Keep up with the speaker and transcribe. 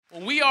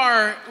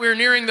We're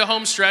nearing the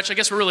home stretch. I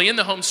guess we're really in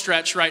the home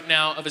stretch right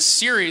now of a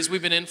series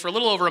we've been in for a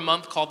little over a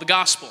month called The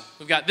Gospel.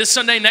 We've got this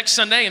Sunday, next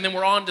Sunday, and then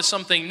we're on to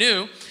something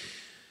new.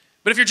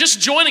 But if you're just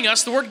joining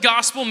us, the word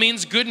gospel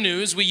means good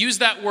news. We use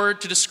that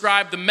word to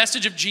describe the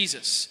message of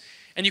Jesus.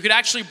 And you could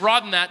actually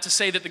broaden that to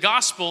say that the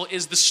gospel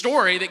is the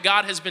story that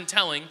God has been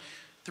telling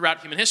throughout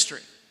human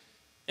history.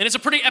 And it's a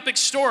pretty epic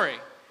story.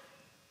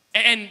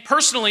 And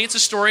personally, it's a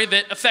story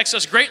that affects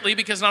us greatly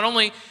because not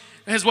only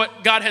has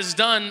what God has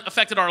done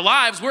affected our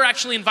lives, we're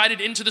actually invited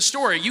into the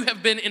story. You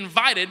have been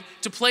invited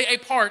to play a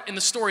part in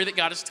the story that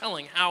God is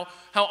telling. How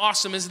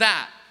awesome is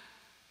that?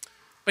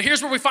 But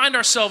here's where we find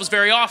ourselves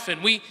very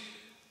often. We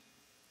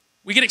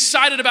get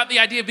excited about the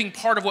idea of being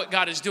part of what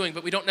God is doing,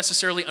 but we don't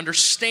necessarily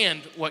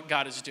understand what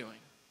God is doing.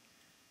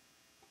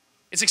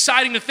 It's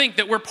exciting to think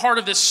that we're part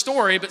of this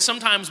story, but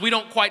sometimes we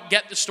don't quite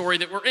get the story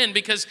that we're in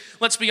because,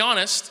 let's be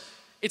honest,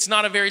 it's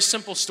not a very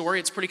simple story.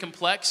 It's pretty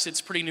complex,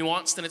 it's pretty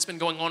nuanced, and it's been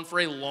going on for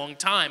a long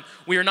time.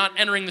 We are not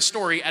entering the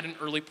story at an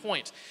early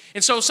point.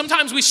 And so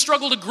sometimes we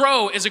struggle to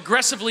grow as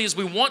aggressively as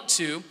we want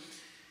to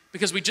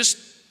because we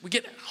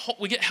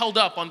get held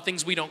up on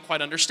things we don't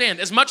quite understand.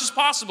 As much as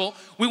possible,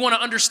 we want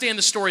to understand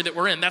the story that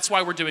we're in. That's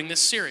why we're doing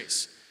this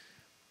series.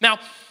 Now,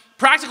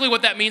 practically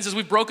what that means is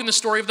we've broken the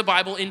story of the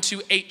Bible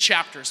into 8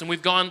 chapters, and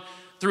we've gone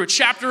through a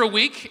chapter a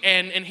week,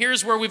 and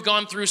here's where we've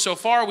gone through so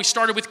far. We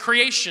started with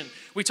creation.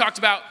 We talked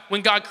about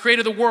when God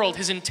created the world,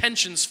 his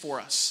intentions for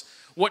us,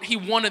 what he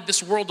wanted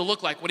this world to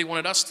look like, what he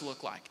wanted us to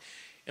look like.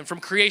 And from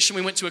creation,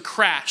 we went to a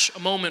crash, a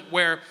moment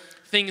where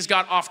things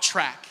got off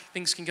track.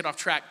 Things can get off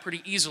track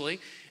pretty easily,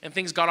 and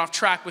things got off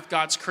track with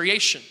God's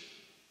creation.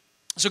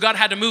 So God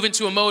had to move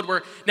into a mode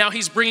where now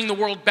he's bringing the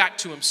world back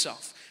to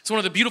himself. It's one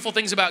of the beautiful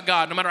things about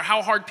God. No matter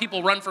how hard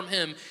people run from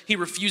him, he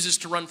refuses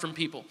to run from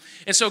people.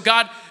 And so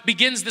God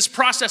begins this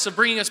process of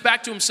bringing us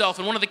back to himself.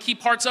 And one of the key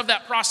parts of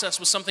that process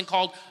was something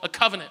called a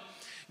covenant.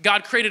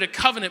 God created a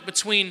covenant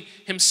between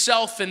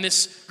himself and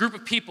this group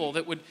of people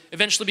that would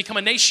eventually become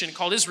a nation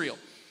called Israel.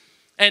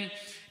 And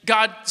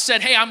God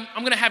said, hey, I'm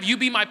going to have you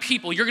be my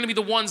people. You're going to be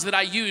the ones that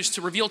I use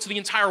to reveal to the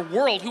entire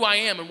world who I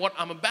am and what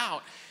I'm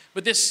about.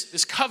 But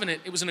this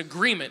covenant, it was an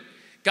agreement.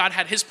 God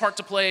had his part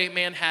to play,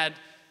 man had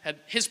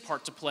his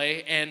part to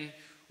play, and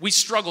we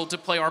struggled to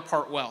play our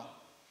part well.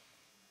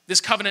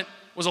 This covenant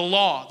was a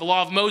law, the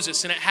law of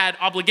Moses, and it had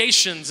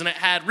obligations, and it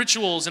had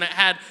rituals, and it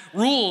had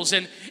rules,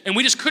 and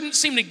we just couldn't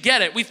seem to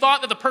get it. We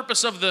thought that the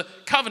purpose of the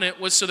covenant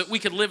was so that we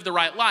could live the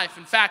right life.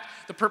 In fact,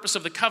 the purpose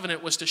of the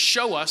covenant was to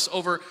show us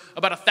over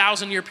about a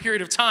 1,000-year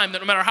period of time that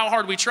no matter how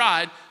hard we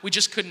tried, we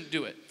just couldn't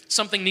do it.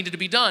 Something needed to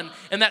be done,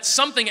 and that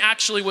something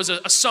actually was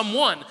a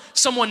someone.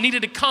 Someone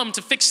needed to come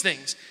to fix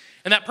things,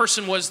 and that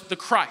person was the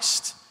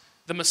Christ.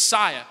 The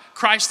Messiah.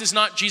 Christ is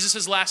not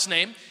Jesus' last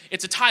name.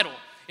 It's a title.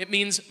 It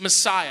means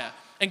Messiah.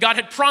 And God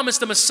had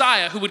promised a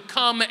Messiah who would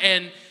come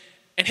and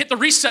hit the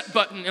reset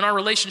button in our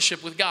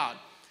relationship with God.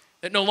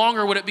 That no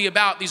longer would it be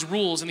about these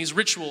rules and these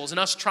rituals and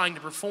us trying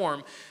to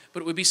perform,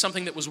 but it would be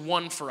something that was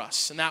won for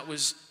us. And that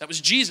was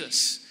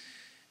Jesus.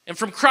 And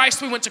from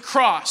Christ we went to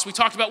cross. We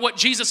talked about what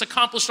Jesus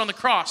accomplished on the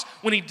cross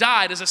when he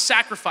died as a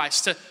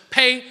sacrifice to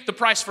pay the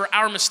price for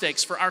our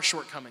mistakes, for our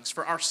shortcomings,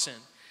 for our sin.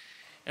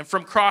 And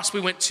from cross we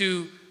went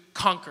to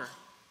conquer.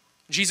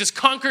 Jesus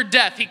conquered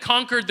death. He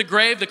conquered the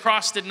grave. The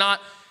cross did not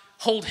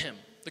hold him.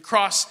 The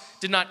cross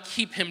did not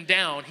keep him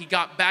down. He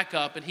got back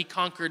up and he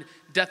conquered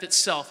death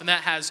itself. And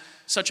that has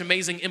such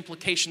amazing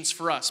implications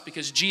for us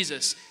because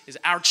Jesus is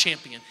our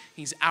champion.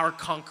 He's our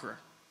conqueror.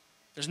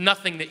 There's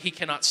nothing that he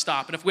cannot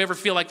stop. And if we ever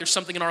feel like there's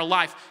something in our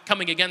life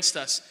coming against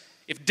us,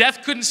 if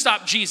death couldn't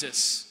stop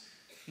Jesus,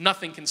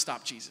 nothing can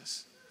stop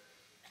Jesus.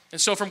 And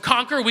so from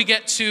conquer, we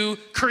get to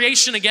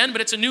creation again, but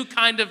it's a new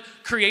kind of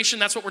creation.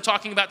 That's what we're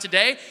talking about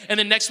today. And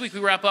then next week, we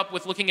wrap up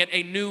with looking at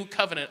a new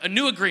covenant, a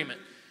new agreement,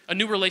 a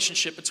new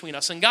relationship between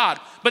us and God.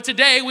 But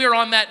today, we are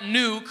on that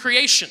new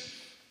creation.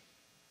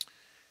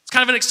 It's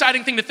kind of an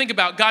exciting thing to think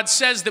about. God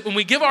says that when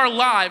we give our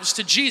lives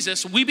to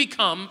Jesus, we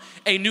become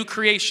a new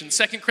creation.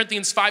 2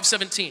 Corinthians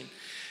 5:17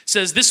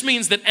 says, this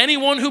means that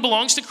anyone who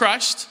belongs to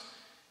Christ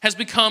has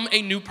become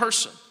a new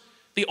person.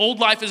 The old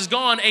life is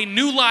gone. A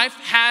new life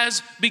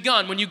has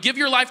begun. When you give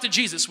your life to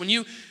Jesus, when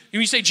you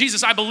say,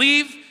 Jesus, I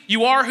believe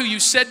you are who you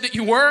said that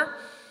you were.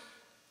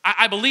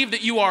 I believe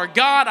that you are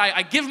God.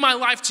 I give my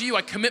life to you.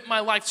 I commit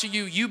my life to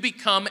you. You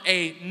become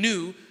a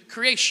new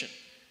creation.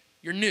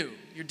 You're new.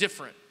 You're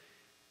different.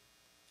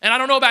 And I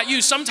don't know about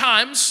you.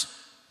 Sometimes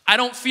I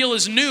don't feel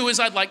as new as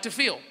I'd like to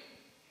feel.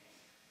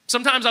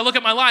 Sometimes I look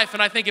at my life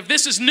and I think, if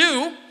this is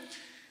new,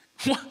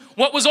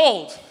 what was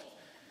old?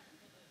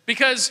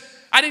 Because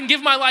I didn't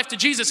give my life to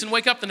Jesus and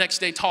wake up the next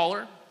day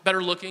taller,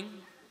 better looking,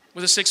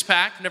 with a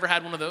six-pack. Never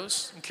had one of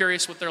those. I'm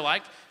curious what they're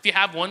like. If you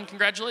have one,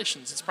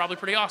 congratulations. It's probably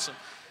pretty awesome.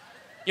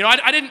 You know,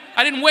 I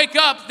didn't wake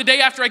up the day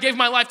after I gave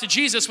my life to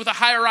Jesus with a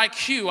higher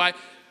IQ.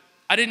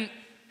 I didn't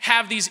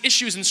have these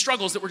issues and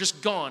struggles that were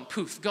just gone,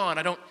 poof, gone.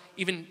 I don't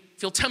even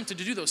feel tempted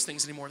to do those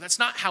things anymore. That's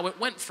not how it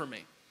went for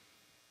me.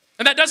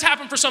 And that does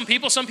happen for some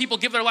people. Some people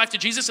give their life to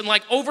Jesus and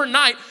like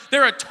overnight,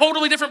 they're a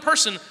totally different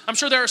person. I'm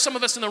sure there are some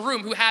of us in the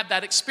room who had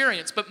that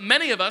experience, but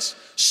many of us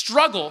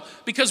struggle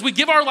because we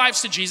give our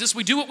lives to Jesus,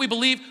 we do what we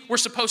believe we're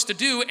supposed to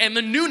do, and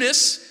the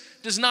newness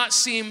does not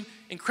seem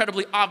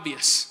incredibly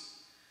obvious.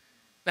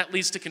 That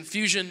leads to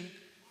confusion,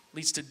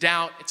 leads to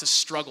doubt. It's a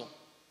struggle.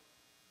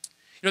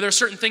 You know, there are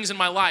certain things in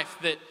my life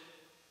that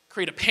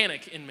create a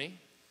panic in me.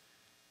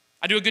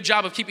 I do a good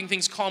job of keeping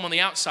things calm on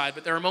the outside,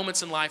 but there are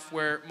moments in life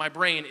where my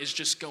brain is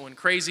just going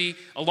crazy.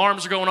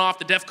 Alarms are going off,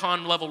 the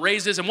DEFCON level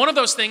raises, and one of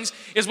those things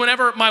is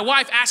whenever my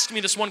wife asks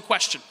me this one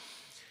question.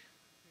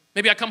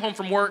 Maybe I come home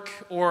from work,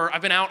 or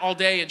I've been out all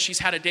day and she's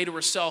had a day to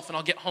herself, and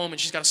I'll get home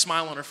and she's got a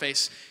smile on her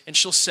face, and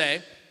she'll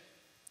say,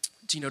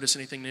 "Do you notice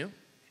anything new?"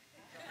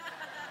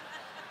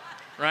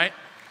 Right?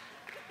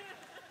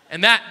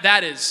 And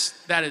that is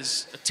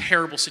a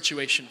terrible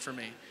situation for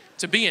me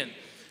to be in.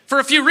 For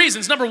a few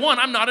reasons. Number one,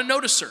 I'm not a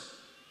noticer.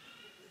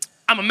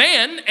 I'm a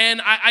man,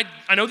 and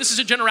I know this is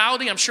a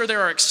generality. I'm sure there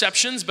are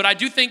exceptions, but I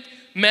do think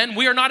men,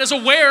 we are not as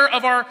aware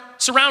of our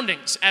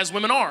surroundings as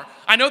women are.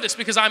 I know this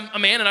because I'm a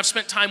man and I've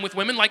spent time with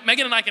women. Like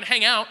Megan and I can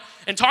hang out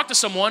and talk to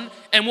someone,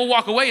 and we'll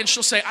walk away and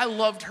she'll say, "I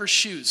loved her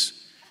shoes."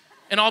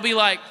 And I'll be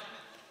like,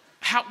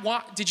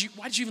 why did you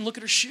even look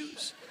at her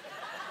shoes?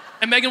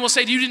 And Megan will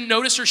say, "You didn't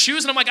notice her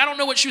shoes?" And I'm like, "I don't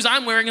know what shoes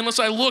I'm wearing unless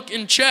I look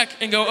and check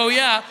and go, oh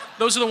yeah,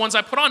 those are the ones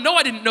I put on." No,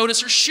 I didn't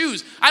notice her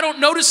shoes. I don't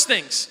notice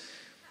things.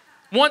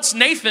 Once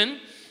Nathan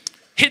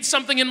hid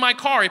something in my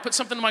car. He put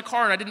something in my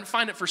car and I didn't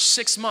find it for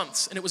 6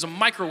 months, and it was a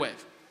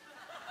microwave.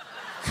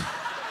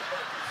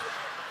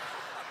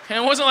 And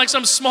it wasn't like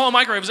some small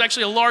microwave. It was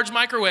actually a large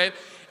microwave,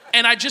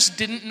 and I just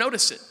didn't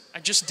notice it.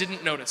 I just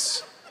didn't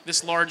notice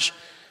this large,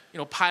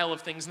 pile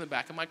of things in the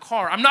back of my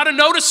car. I'm not a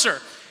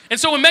noticer. And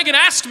so when Megan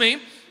asked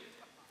me,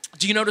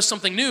 "Do you notice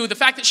something new?" the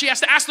fact that she has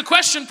to ask the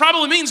question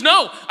probably means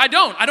no, I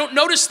don't. I don't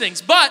notice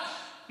things. But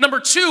number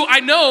two, I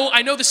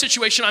know the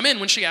situation I'm in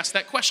when she asked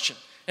that question.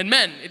 And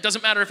men, it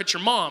doesn't matter if it's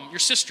your mom, your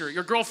sister,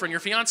 your girlfriend, your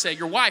fiance,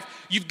 your wife.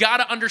 You've got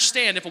to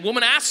understand, if a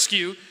woman asks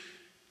you,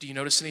 "Do you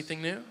notice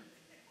anything new?"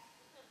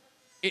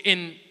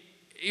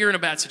 You're in a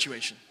bad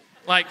situation.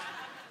 Like,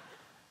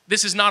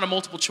 this is not a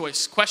multiple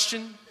choice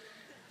question.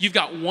 You've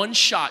got one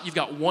shot, you've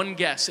got one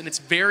guess, and it's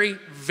very,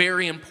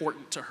 very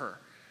important to her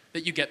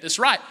that you get this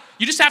right.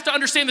 You just have to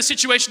understand the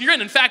situation you're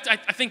in. In fact, I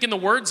think in the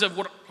words of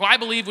who I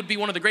believe would be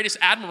one of the greatest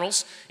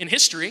admirals in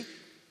history,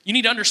 you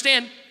need to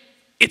understand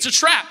it's a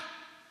trap.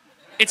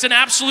 It's an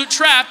absolute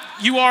trap.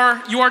 You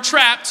are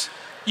trapped.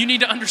 You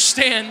need to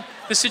understand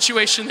the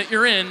situation that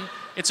you're in.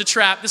 It's a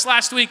trap. This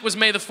last week was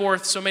May the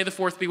 4th, so May the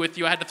 4th be with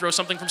you. I had to throw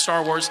something from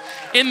Star Wars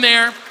in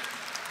there.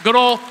 Good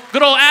old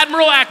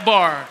Admiral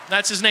Akbar.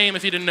 That's his name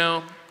if you didn't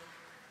know.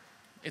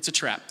 It's a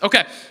trap.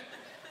 Okay.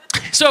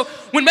 So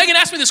when Megan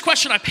asked me this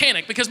question, I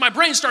panicked because my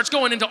brain starts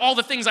going into all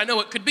the things I know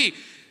it could be.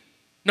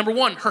 Number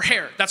one, her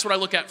hair. That's what I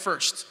look at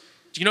first.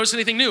 Do you notice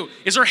anything new?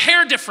 Is her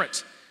hair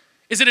different?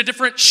 Is it a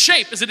different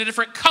shape? Is it a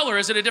different color?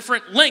 Is it a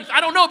different length?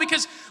 I don't know,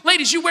 because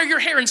ladies, you wear your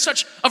hair in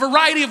such a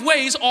variety of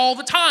ways all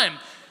the time.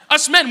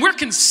 Us men, we're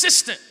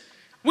consistent.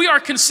 We are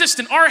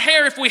consistent. Our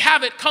hair, if we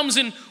have it, comes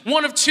in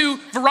one of two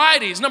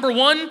varieties. Number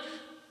one,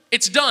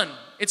 it's done.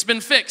 It's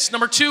been fixed.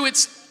 Number two,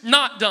 it's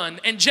not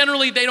done. And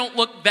generally, they don't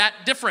look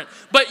that different.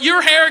 But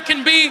your hair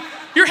can be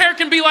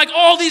like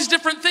all these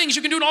different things.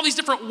 You can do it all these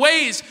different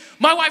ways.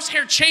 My wife's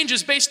hair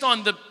changes based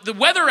on the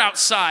weather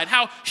outside,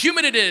 how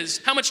humid it is,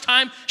 how much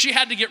time she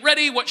had to get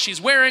ready, what she's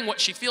wearing, what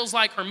she feels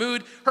like, her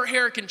mood. Her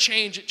hair can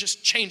change. It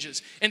just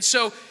changes. And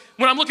so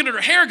when I'm looking at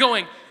her hair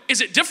going, is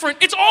it different?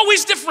 It's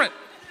always different.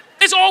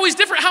 It's always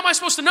different. How am I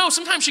supposed to know?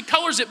 Sometimes she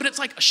colors it, but it's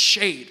like a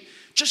shade,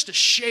 just a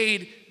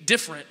shade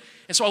different.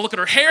 And so I look at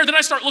her hair, then I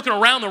start looking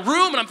around the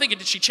room, and I'm thinking,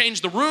 did she change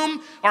the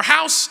room, our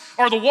house?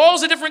 Are the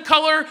walls a different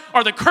color?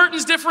 Are the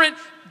curtains different?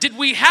 Did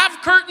we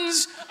have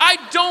curtains? I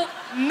don't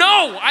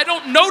know. I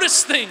don't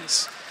notice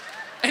things.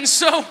 And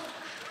so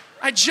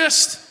I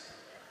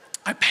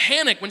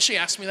panic when she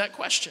asked me that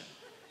question.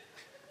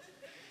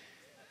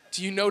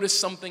 Do you notice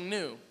something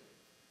new?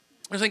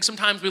 I think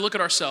sometimes we look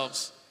at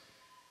ourselves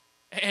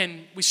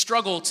and we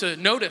struggle to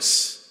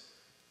notice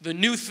the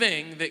new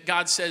thing that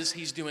God says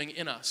he's doing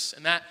in us.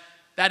 And that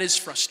is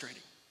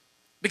frustrating,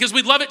 because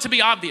we'd love it to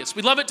be obvious.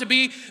 We'd love it to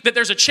be that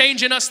there's a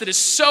change in us that is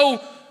so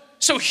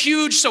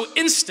huge, so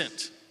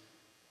instant,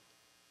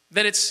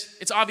 that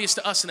it's obvious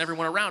to us and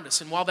everyone around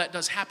us. And while that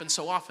does happen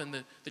so often,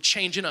 the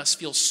change in us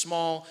feels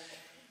small,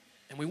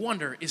 and we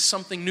wonder, is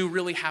something new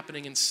really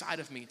happening inside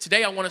of me?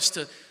 Today I want us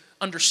to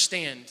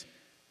understand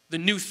the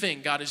new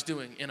thing God is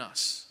doing in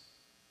us.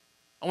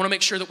 I want to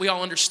make sure that we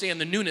all understand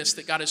the newness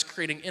that God is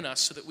creating in us,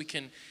 so that we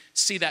can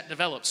see that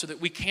develop, so that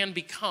we can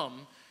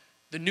become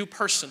the new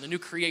person, the new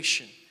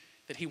creation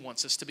that he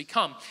wants us to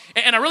become.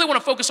 And I really want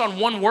to focus on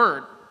one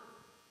word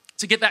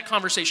to get that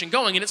conversation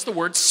going, and it's the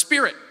word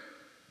spirit.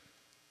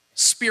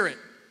 Spirit.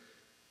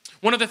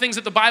 One of the things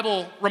that the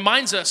Bible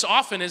reminds us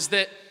often is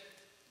that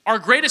our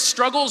greatest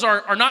struggles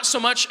are not so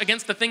much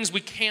against the things we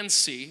can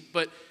see,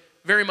 but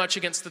very much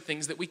against the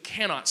things that we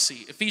cannot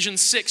see.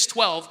 Ephesians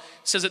 6:12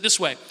 says it this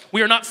way: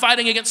 we are not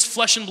fighting against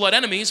flesh and blood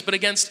enemies, but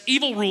against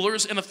evil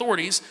rulers and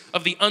authorities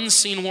of the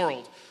unseen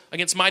world,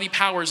 against mighty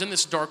powers in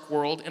this dark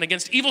world, and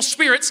against evil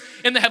spirits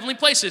in the heavenly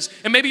places.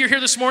 And maybe you're here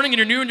this morning and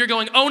you're new and you're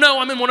going, oh no,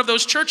 I'm in one of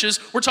those churches.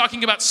 We're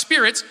talking about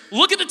spirits.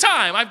 Look at the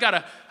time. I've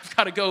got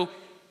to go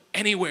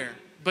anywhere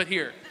but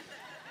here.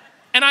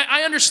 And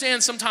I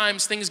understand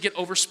sometimes things get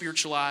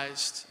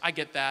over-spiritualized. I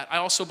get that. I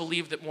also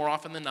believe that more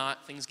often than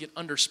not, things get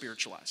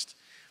under-spiritualized.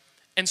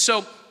 And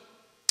so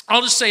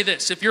I'll just say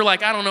this. If you're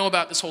like, I don't know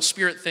about this whole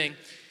spirit thing,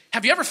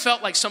 have you ever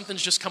felt like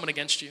something's just coming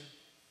against you?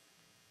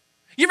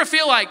 You ever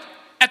feel like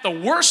at the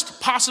worst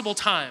possible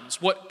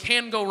times, what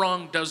can go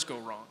wrong does go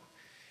wrong?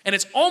 And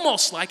it's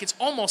almost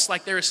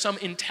like there is some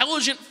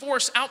intelligent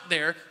force out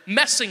there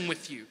messing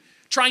with you,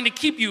 trying to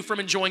keep you from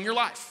enjoying your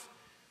life.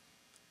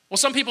 Well,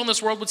 some people in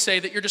this world would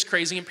say that you're just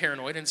crazy and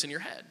paranoid and it's in your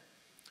head.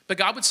 But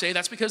God would say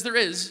that's because there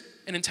is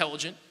an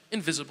intelligent,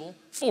 invisible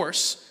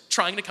force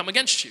trying to come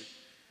against you.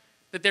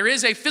 That there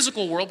is a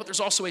physical world, but there's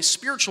also a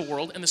spiritual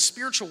world, and the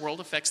spiritual world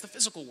affects the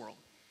physical world.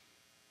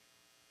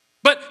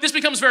 But this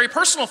becomes very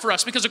personal for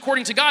us because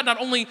according to God,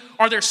 not only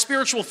are there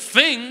spiritual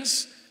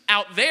things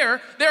out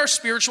there, there are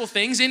spiritual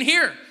things in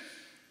here.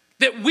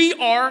 That we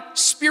are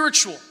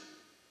spiritual.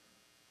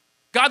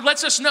 God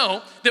lets us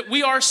know that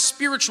we are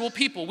spiritual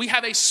people. We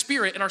have a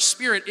spirit, and our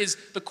spirit is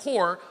the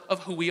core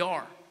of who we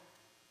are.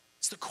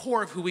 It's the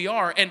core of who we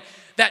are. And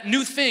that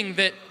new thing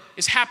that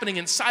is happening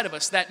inside of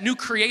us, that new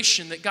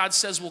creation that God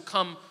says will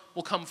come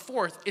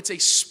forth, it's a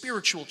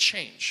spiritual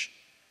change.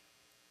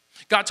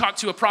 God talked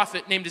to a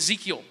prophet named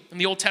Ezekiel in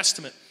the Old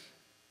Testament.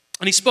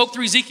 And he spoke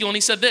through Ezekiel and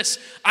he said this: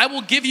 I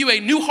will give you a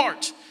new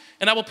heart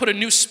and I will put a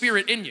new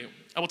spirit in you.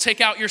 I will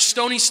take out your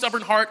stony,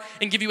 stubborn heart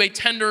and give you a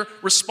tender,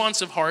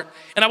 responsive heart.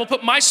 And I will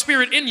put my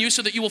spirit in you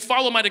so that you will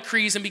follow my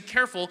decrees and be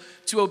careful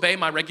to obey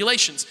my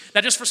regulations. Now,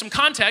 just for some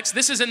context,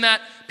 this is in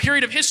that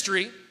period of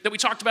history that we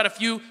talked about a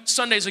few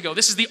Sundays ago.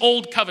 This is the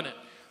old covenant,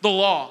 the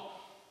law.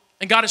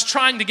 And God is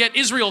trying to get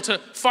Israel to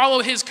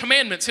follow his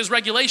commandments, his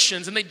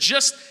regulations, and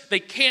they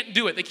can't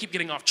do it. They keep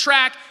getting off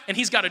track, and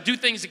he's got to do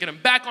things to get them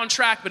back on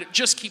track, but it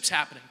just keeps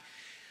happening.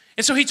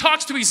 And so he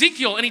talks to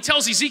Ezekiel, and he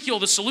tells Ezekiel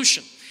the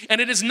solution. And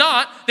it is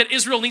not that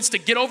Israel needs to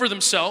get over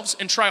themselves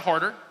and try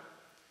harder.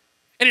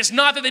 And it's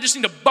not that they just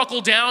need to buckle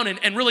down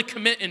and really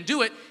commit and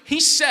do it. He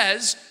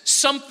says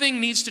something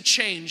needs to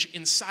change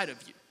inside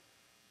of you.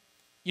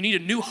 You need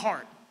a new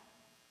heart.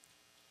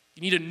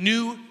 You need a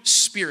new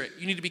spirit.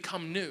 You need to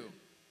become new.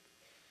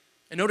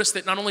 And notice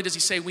that not only does he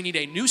say we need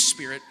a new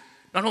spirit,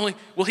 not only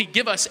will he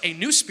give us a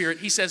new spirit,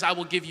 he says, I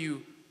will give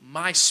you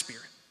my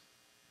spirit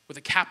with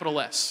a capital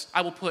S.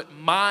 I will put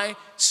my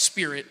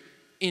spirit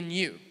in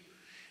you.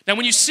 Now,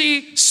 when you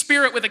see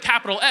spirit with a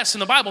capital S in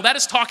the Bible, that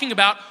is talking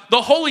about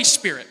the Holy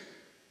Spirit.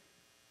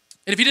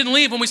 And if you didn't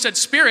leave when we said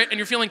spirit and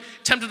you're feeling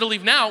tempted to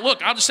leave now,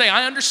 look, I'll just say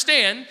I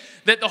understand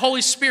that the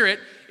Holy Spirit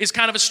is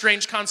kind of a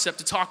strange concept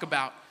to talk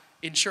about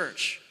in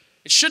church.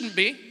 It shouldn't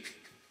be.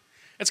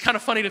 It's kind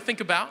of funny to think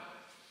about.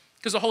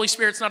 Because the Holy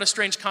Spirit's not a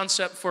strange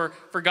concept for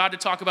God to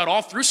talk about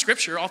all through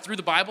Scripture, all through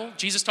the Bible.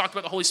 Jesus talked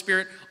about the Holy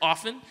Spirit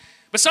often.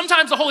 But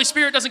sometimes the Holy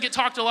Spirit doesn't get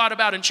talked a lot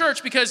about in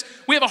church because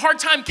we have a hard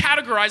time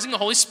categorizing the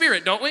Holy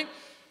Spirit, don't we? You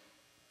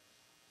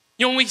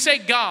know, when we say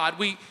God,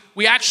 we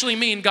actually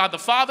mean God the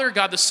Father,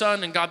 God the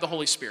Son, and God the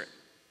Holy Spirit.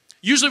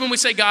 Usually when we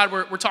say God,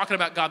 we're talking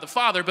about God the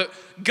Father, but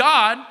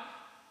God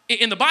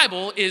in the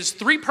Bible is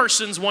three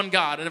persons, one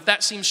God. And if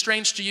that seems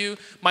strange to you,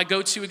 my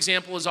go-to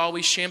example is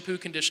always shampoo,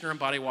 conditioner, and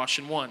body wash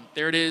in one.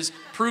 There it is.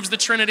 Proves the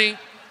Trinity.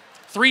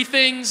 Three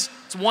things,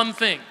 it's one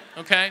thing,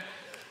 okay?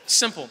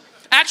 Simple.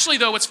 Actually,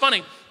 though, what's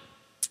funny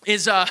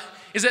is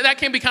that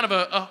can be kind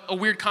of a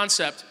weird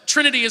concept.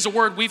 Trinity is a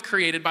word we've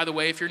created, by the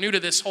way. If you're new to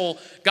this whole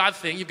God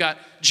thing, you've got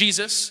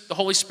Jesus, the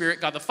Holy Spirit,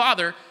 God the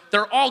Father.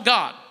 They're all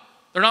God.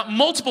 They're not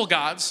multiple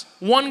gods,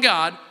 one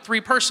God,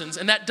 three persons.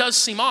 And that does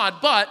seem odd,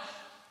 but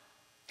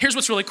here's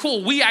what's really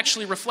cool. We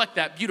actually reflect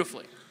that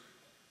beautifully.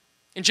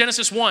 In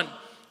Genesis 1,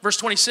 verse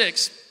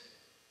 26,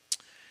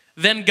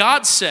 then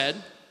God said,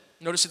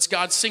 notice it's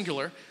God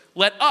singular,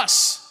 let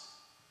us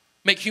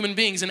make human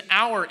beings in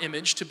our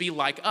image to be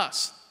like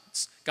us.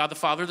 It's God the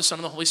Father, the Son,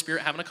 and the Holy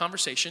Spirit having a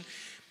conversation.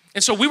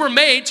 And so we were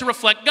made to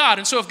reflect God.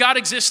 And so if God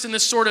exists in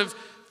this sort of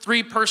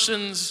three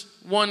persons,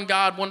 one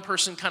God, one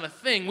person kind of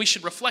thing, we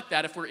should reflect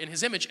that if we're in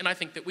his image. And I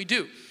think that we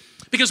do.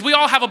 Because we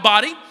all have a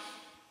body.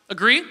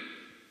 Agree?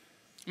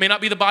 It may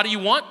not be the body you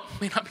want,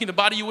 may not be the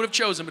body you would have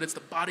chosen, but it's the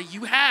body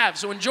you have.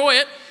 So enjoy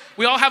it.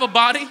 We all have a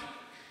body.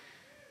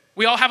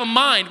 We all have a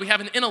mind. We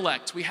have an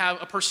intellect. We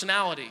have a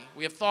personality.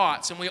 We have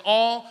thoughts. And we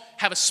all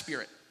have a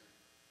spirit.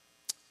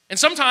 And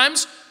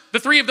sometimes the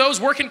three of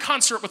those work in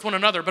concert with one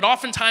another, but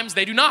oftentimes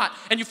they do not.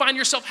 And you find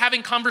yourself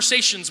having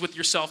conversations with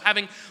yourself,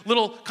 having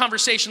little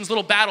conversations,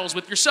 little battles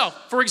with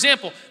yourself. For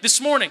example, this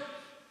morning,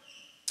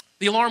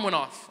 the alarm went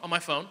off on my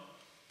phone,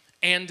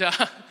 and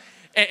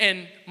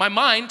my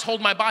mind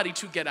told my body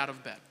to get out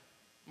of bed.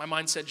 My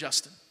mind said,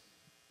 Justin,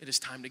 it is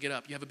time to get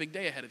up. You have a big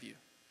day ahead of you.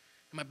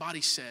 And my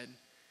body said,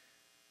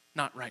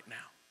 not right now.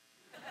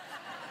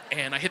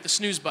 and I hit the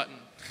snooze button.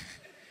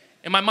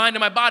 And my mind and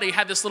my body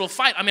had this little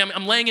fight. I mean,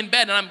 I'm laying in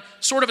bed and I'm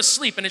sort of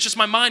asleep, and it's just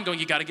my mind going,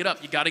 you gotta get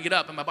up, you gotta get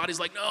up. And my body's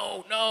like,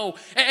 no.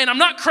 And I'm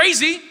not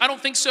crazy. I don't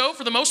think so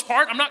for the most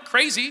part. I'm not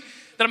crazy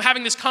that I'm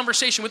having this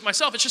conversation with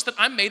myself. It's just that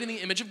I'm made in the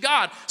image of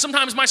God.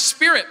 Sometimes my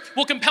spirit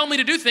will compel me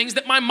to do things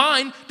that my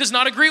mind does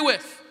not agree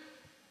with.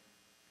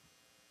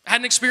 I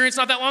had an experience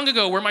not that long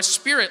ago where my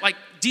spirit, like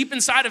deep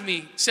inside of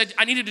me, said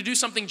I needed to do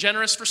something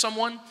generous for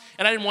someone,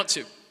 and I didn't want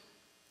to.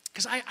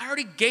 Because I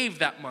already gave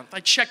that month. I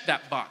checked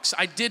that box.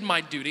 I did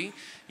my duty.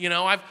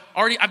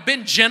 I've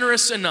been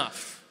generous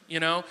enough.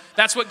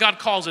 That's what God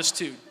calls us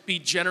to, be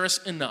generous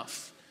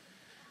enough.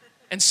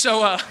 And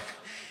so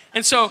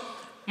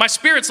my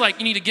spirit's like,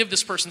 you need to give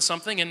this person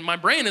something. And my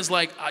brain is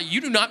like, you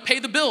do not pay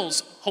the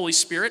bills, Holy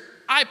Spirit.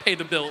 I pay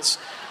the bills.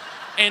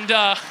 And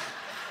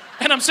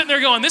I'm sitting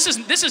there going, this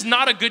is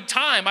not a good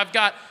time. I've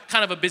got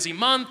kind of a busy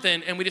month,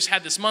 and we just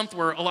had this month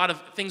where a lot of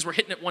things were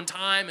hitting at one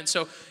time, and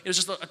so it was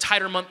just a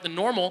tighter month than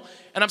normal.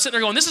 And I'm sitting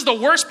there going, this is the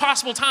worst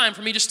possible time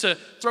for me just to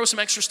throw some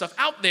extra stuff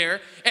out there.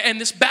 And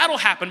this battle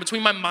happened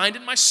between my mind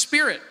and my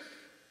spirit.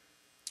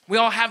 We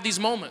all have these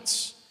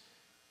moments,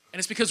 and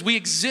it's because we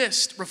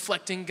exist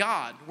reflecting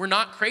God. We're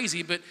not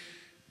crazy, but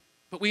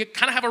we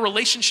kind of have a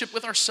relationship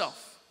with ourselves.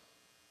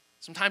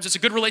 Sometimes it's a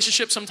good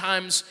relationship.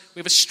 Sometimes we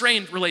have a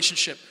strained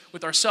relationship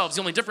with ourselves.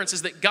 The only difference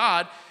is that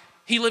God,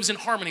 he lives in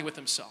harmony with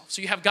himself.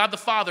 So you have God the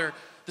Father,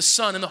 the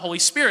Son, and the Holy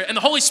Spirit. And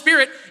the Holy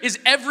Spirit is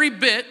every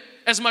bit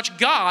as much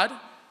God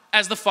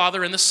as the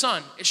Father and the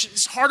Son.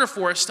 It's harder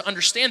for us to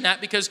understand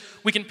that because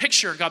we can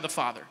picture God the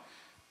Father.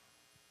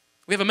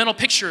 We have a mental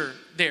picture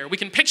there. We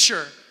can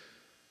picture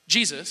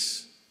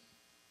Jesus.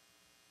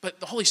 But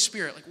the Holy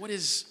Spirit, like what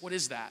is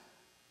that?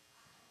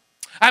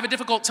 I have a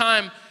difficult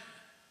time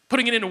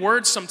putting it into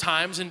words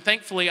sometimes, and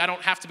thankfully I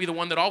don't have to be the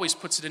one that always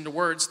puts it into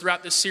words.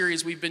 Throughout this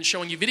series, we've been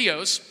showing you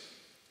videos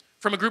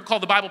from a group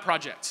called the Bible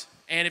Project.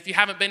 And if you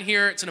haven't been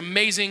here, it's an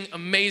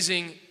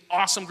amazing,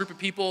 awesome group of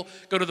people.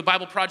 Go to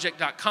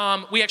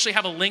thebibleproject.com. We actually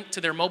have a link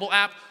to their mobile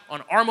app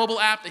on our mobile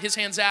app, the His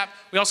Hands app.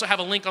 We also have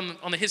a link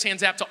on the His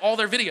Hands app to all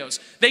their videos.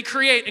 They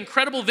create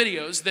incredible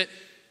videos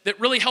that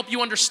really help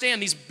you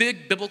understand these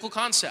big biblical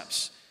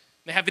concepts.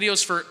 They have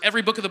videos for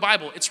every book of the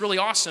Bible. It's really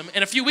awesome.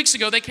 And a few weeks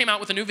ago, they came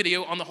out with a new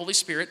video on the Holy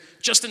Spirit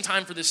just in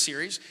time for this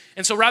series.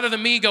 And so rather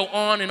than me go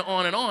on and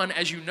on and on,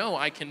 as you know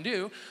I can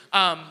do,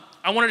 I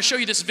wanted to show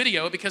you this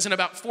video because in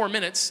about 4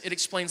 minutes, it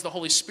explains the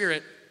Holy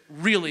Spirit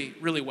really,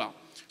 really well.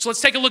 So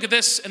let's take a look at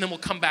this, and then we'll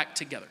come back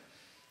together.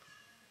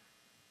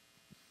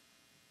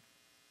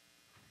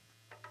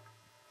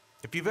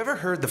 If you've ever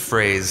heard the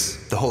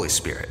phrase, the Holy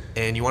Spirit,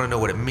 and you want to know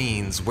what it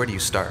means, where do you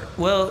start?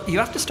 Well, you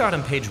have to start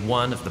on page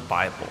 1 of the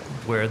Bible,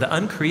 where the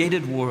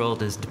uncreated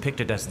world is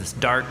depicted as this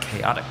dark,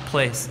 chaotic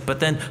place, but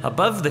then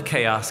above the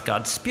chaos,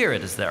 God's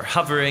Spirit is there,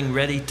 hovering,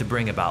 ready to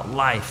bring about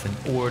life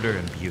and order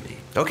and beauty.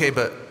 Okay,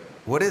 but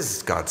what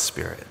is God's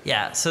Spirit?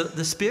 Yeah, so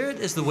the Spirit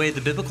is the way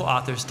the biblical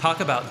authors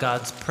talk about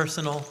God's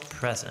personal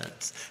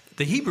presence.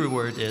 The Hebrew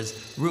word is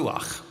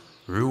ruach.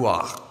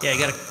 Ruach. Yeah, you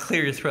gotta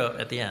clear your throat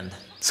at the end.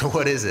 So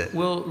what is it?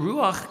 Well,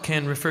 ruach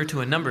can refer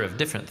to a number of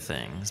different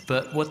things,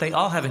 but what they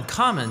all have in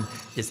common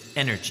is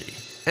energy.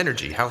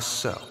 Energy, how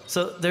so?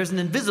 So there's an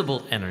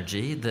invisible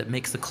energy that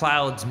makes the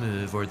clouds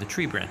move or the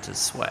tree branches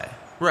sway.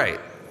 Right,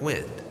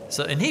 wind.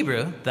 So in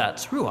Hebrew,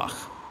 that's ruach.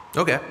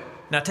 Okay.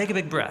 Now take a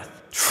big breath.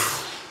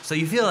 So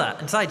you feel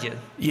that inside you.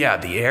 Yeah,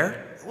 the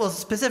air? Well,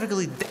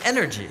 specifically the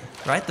energy,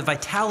 right? The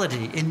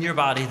vitality in your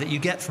body that you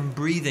get from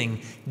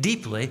breathing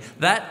deeply,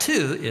 that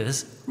too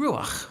is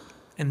ruach.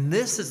 And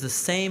this is the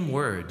same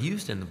word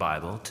used in the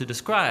Bible to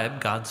describe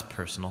God's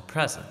personal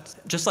presence.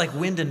 Just like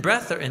wind and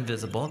breath are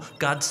invisible,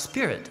 God's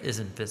Spirit is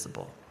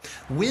invisible.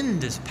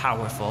 Wind is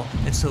powerful,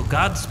 and so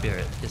God's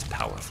Spirit is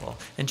powerful.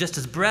 And just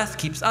as breath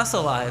keeps us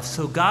alive,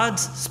 so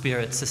God's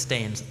Spirit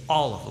sustains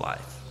all of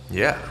life.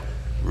 Yeah,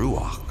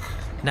 ruach.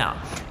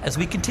 Now, as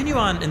we continue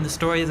on in the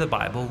story of the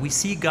Bible, we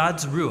see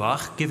God's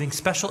Ruach giving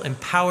special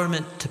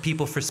empowerment to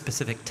people for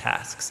specific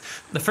tasks.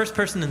 The first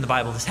person in the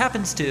Bible this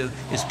happens to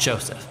is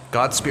Joseph.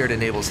 God's Spirit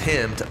enables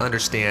him to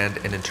understand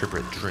and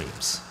interpret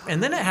dreams.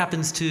 And then it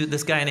happens to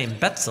this guy named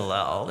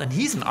Bezalel, and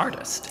he's an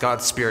artist.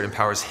 God's Spirit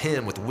empowers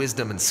him with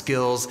wisdom and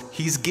skills.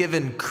 He's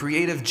given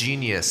creative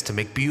genius to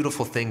make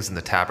beautiful things in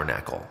the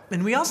tabernacle.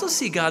 And we also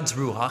see God's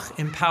Ruach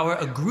empower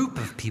a group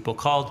of people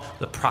called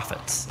the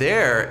prophets.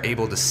 They're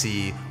able to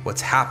see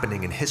what's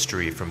happening in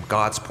history from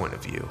God's point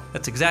of view.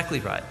 That's exactly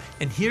right.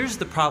 And here's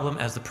the problem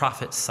as the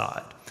prophets saw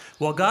it.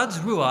 While God's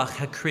Ruach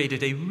had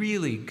created a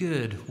really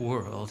good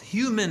world,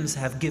 humans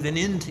have given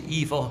in to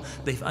evil.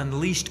 They've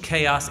unleashed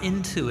chaos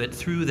into it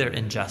through their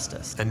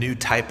injustice. A new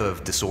type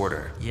of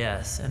disorder.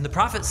 Yes, and the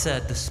prophet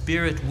said the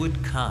Spirit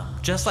would come,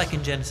 just like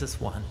in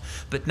Genesis 1,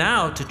 but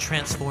now to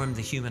transform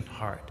the human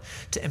heart,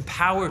 to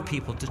empower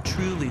people to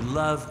truly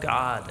love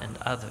God and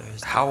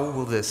others. How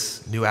will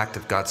this new act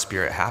of God's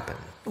Spirit happen?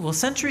 Well,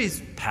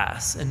 centuries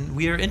pass, and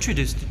we are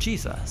introduced to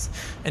Jesus.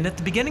 And at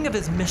the beginning of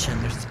his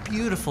mission, there's this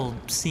beautiful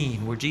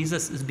scene where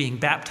Jesus is being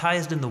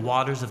baptized in the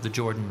waters of the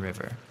Jordan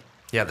River.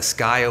 Yeah, the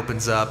sky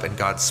opens up and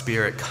God's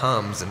Spirit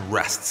comes and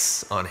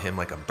rests on him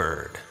like a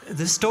bird.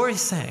 The story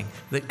is saying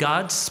that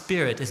God's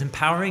Spirit is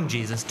empowering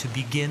Jesus to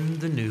begin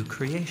the new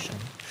creation.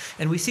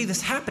 And we see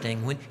this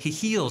happening when he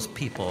heals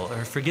people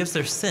or forgives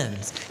their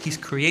sins. He's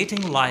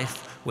creating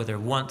life where there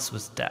once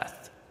was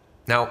death.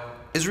 Now,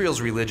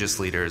 Israel's religious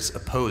leaders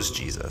oppose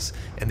Jesus,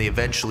 and they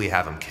eventually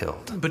have him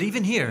killed. But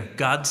even here,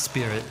 God's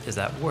Spirit is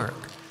at work.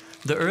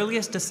 The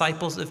earliest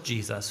disciples of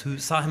Jesus, who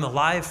saw him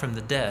alive from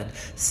the dead,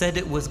 said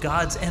it was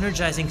God's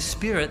energizing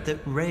Spirit that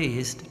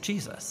raised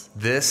Jesus.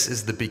 This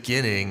is the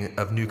beginning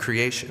of new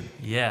creation.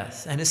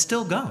 Yes, and it's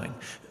still going.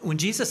 When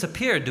Jesus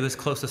appeared to his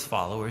closest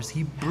followers,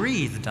 he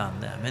breathed on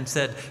them and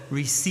said,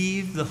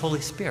 "Receive the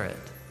Holy Spirit."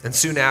 And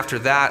soon after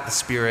that, the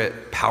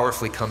Spirit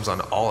powerfully comes on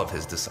all of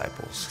his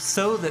disciples.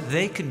 So that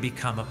they can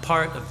become a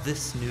part of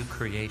this new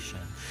creation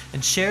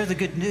and share the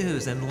good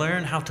news and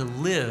learn how to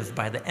live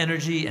by the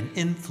energy and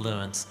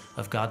influence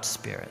of God's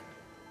Spirit.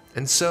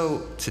 And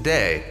so,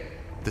 today,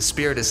 the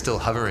Spirit is still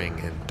hovering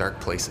in dark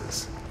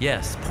places.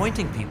 Yes,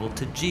 pointing people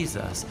to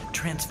Jesus,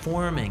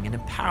 transforming and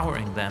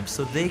empowering them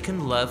so they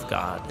can love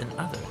God and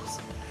others.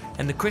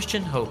 And the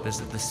Christian hope is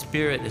that the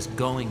Spirit is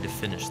going to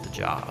finish the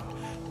job.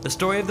 The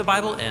story of the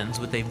Bible ends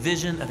with a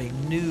vision of a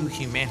new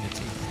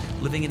humanity,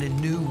 living in a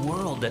new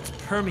world that's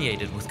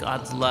permeated with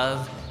God's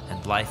love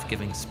and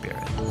life-giving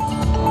Spirit.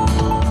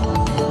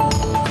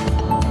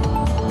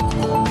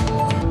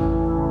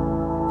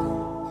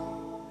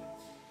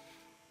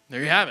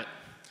 There you have it.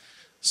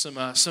 Some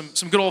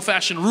good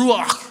old-fashioned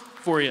ruach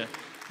for you,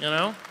 you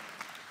know?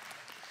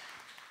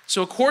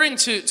 So according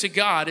to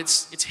God,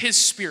 it's his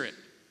Spirit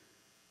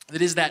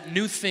that is that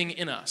new thing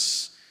in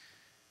us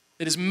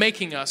that is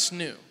making us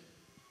new.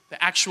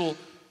 The actual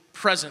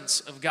presence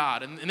of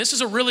God. And this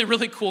is a really,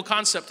 really cool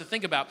concept to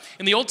think about.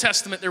 In the Old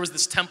Testament, there was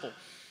this temple.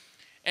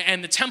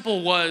 And the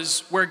temple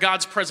was where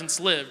God's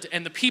presence lived.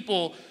 And the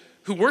people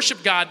who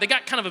worshiped God, they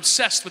got kind of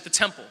obsessed with the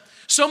temple.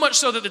 So much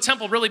so that the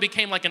temple really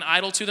became like an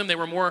idol to them. They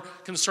were more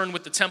concerned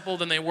with the temple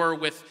than they were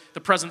with the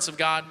presence of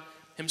God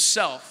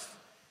himself.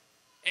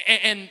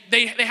 And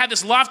they had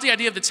this lofty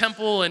idea of the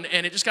temple, and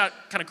it just got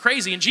kind of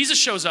crazy. And Jesus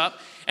shows up,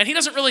 and he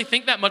doesn't really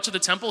think that much of the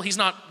temple. He's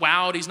not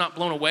wowed. He's not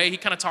blown away. He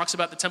kind of talks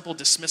about the temple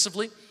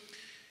dismissively.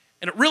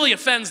 And it really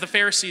offends the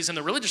Pharisees and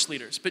the religious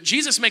leaders. But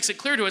Jesus makes it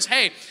clear to us,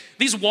 hey,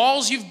 these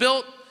walls you've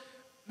built,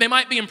 they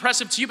might be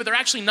impressive to you, but they're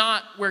actually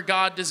not where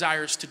God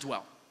desires to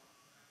dwell.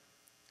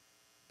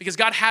 Because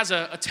God has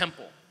a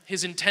temple,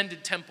 his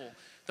intended temple.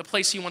 The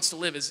place he wants to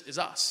live is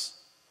us.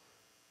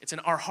 It's in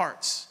our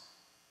hearts.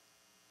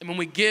 And when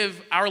we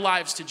give our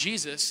lives to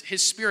Jesus,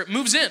 his Spirit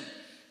moves in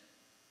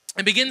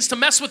and begins to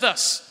mess with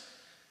us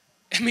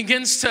and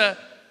begins to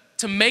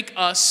make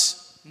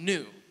us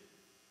new,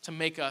 to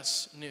make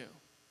us new.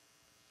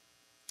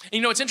 And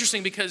you know, it's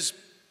interesting because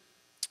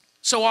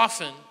so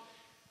often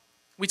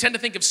we tend to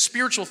think of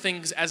spiritual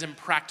things as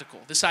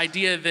impractical. This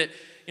idea that,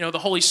 you know, the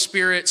Holy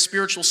Spirit,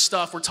 spiritual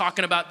stuff, we're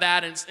talking about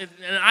that. And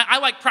I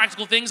like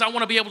practical things. I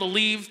want to be able to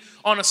leave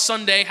on a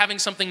Sunday having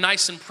something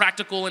nice and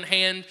practical in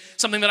hand,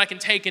 something that I can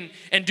take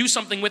and do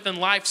something with in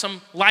life,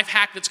 some life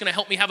hack that's going to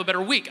help me have a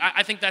better week.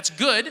 I think that's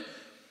good.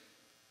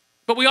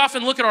 But we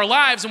often look at our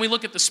lives and we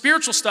look at the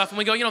spiritual stuff and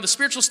we go, you know, the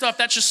spiritual stuff,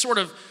 that's just sort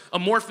of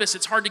amorphous.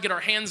 It's hard to get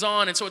our hands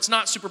on, and so it's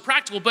not super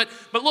practical. But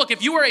look,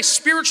 if you are a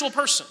spiritual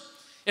person,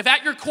 if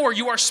at your core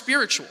you are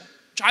spiritual,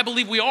 which I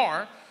believe we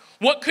are,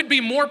 what could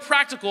be more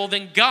practical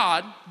than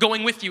God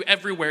going with you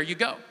everywhere you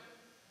go?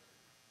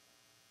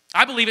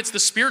 I believe it's the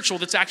spiritual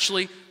that's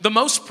actually the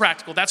most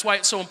practical. That's why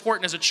it's so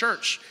important as a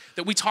church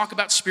that we talk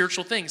about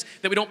spiritual things,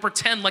 that we don't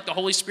pretend like the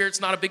Holy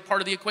Spirit's not a big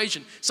part of the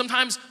equation.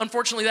 Sometimes,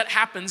 unfortunately, that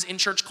happens in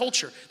church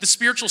culture. The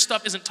spiritual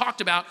stuff isn't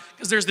talked about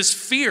because there's this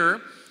fear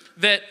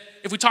that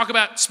if we talk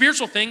about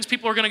spiritual things,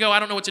 people are going to go,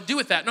 I don't know what to do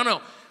with that.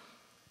 No.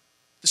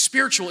 The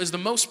spiritual is the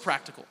most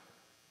practical.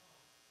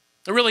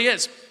 It really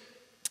is.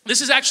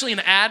 This is actually an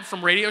ad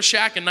from Radio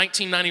Shack in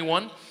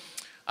 1991.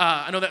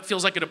 I know that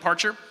feels like a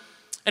departure.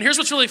 And here's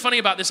what's really funny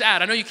about this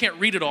ad. I know you can't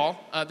read it all.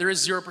 There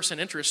is 0%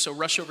 interest, so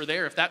rush over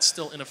there if that's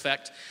still in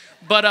effect.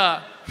 But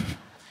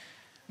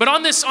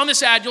on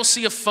this ad, you'll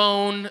see a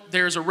phone.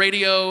 There's a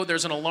radio.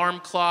 There's an alarm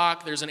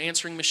clock. There's an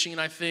answering machine,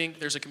 I think.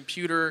 There's a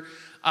computer.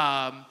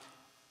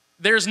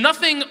 There's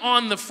nothing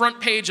on the front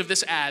page of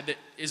this ad that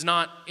is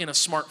not in a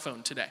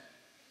smartphone today.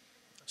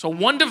 So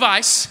one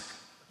device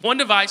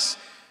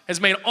has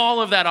made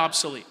all of that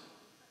obsolete.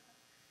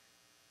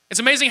 It's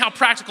amazing how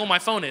practical my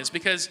phone is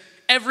because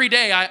every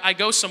day I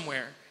go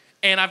somewhere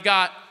and I've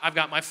got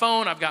my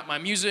phone, I've got my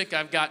music,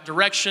 I've got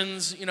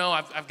directions, you know,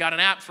 I've got an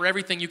app for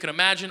everything you can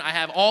imagine. I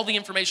have all the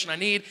information I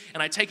need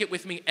and I take it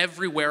with me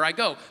everywhere I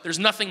go. There's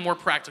nothing more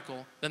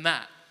practical than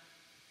that.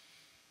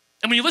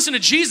 And when you listen to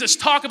Jesus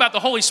talk about the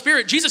Holy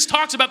Spirit, Jesus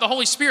talks about the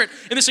Holy Spirit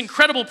in this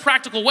incredible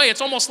practical way.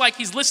 It's almost like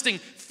he's listing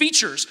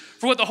features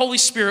for what the Holy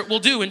Spirit will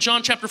do. In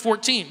John chapter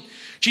 14,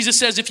 Jesus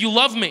says, if you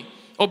love me,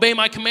 obey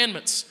my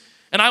commandments.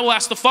 And I will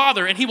ask the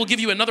Father, and he will give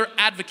you another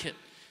advocate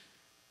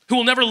who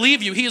will never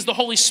leave you. He is the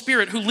Holy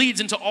Spirit who leads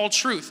into all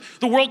truth.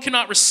 The world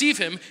cannot receive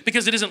him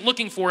because it isn't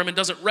looking for him and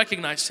doesn't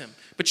recognize him.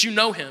 But you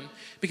know him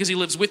because he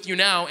lives with you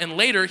now, and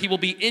later he will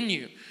be in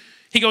you.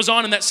 He goes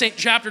on in that same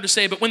chapter to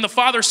say, but when the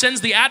Father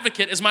sends the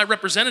advocate as my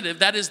representative,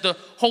 that is the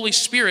Holy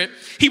Spirit,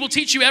 he will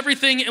teach you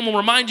everything and will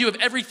remind you of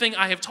everything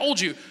I have told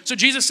you. So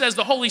Jesus says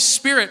the Holy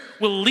Spirit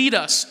will lead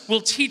us, will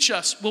teach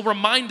us, will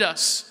remind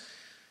us.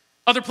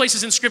 Other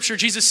places in Scripture,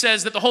 Jesus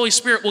says that the Holy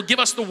Spirit will give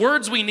us the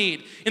words we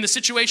need in the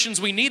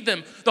situations we need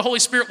them. The Holy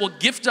Spirit will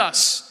gift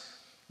us,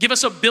 give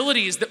us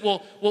abilities that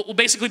will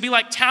basically be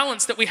like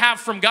talents that we have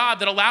from God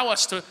that allow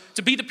us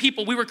to be the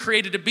people we were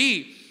created to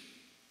be.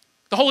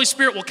 The Holy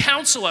Spirit will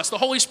counsel us. The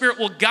Holy Spirit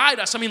will guide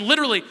us. I mean,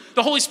 literally,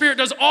 the Holy Spirit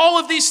does all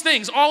of these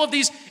things, all of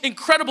these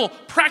incredible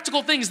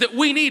practical things that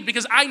we need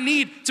because I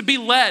need to be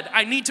led.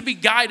 I need to be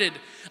guided.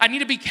 I need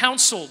to be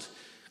counseled.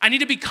 I need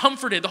to be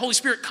comforted. The Holy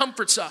Spirit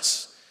comforts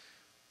us.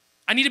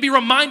 I need to be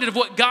reminded of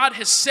what God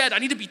has said. I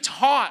need to be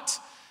taught.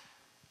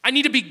 I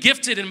need to be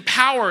gifted and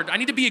empowered. I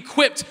need to be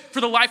equipped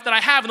for the life that I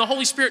have. And the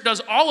Holy Spirit does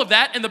all of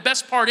that. And the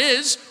best part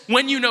is,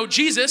 when you know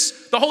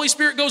Jesus, the Holy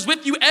Spirit goes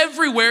with you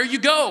everywhere you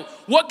go.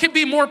 What could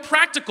be more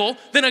practical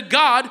than a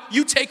God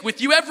you take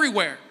with you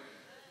everywhere?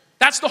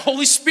 That's the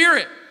Holy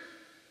Spirit.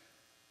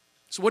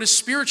 So what is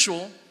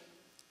spiritual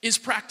is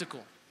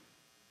practical.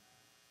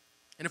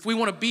 And if we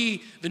want to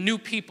be the new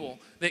people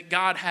that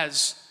God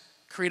has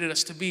created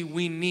us to be,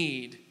 we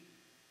need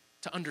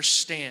to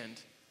understand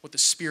what the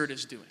Spirit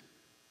is doing.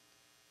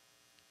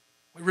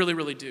 We really,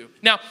 really do.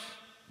 Now,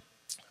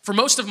 for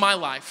most of my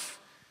life,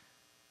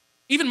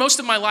 even most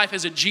of my life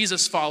as a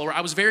Jesus follower,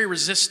 I was very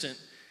resistant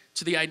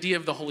to the idea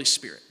of the Holy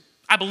Spirit.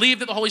 I believe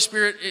that the Holy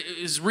Spirit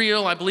is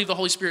real. I believe the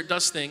Holy Spirit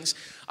does things.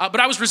 But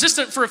I was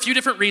resistant for a few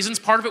different reasons.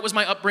 Part of it was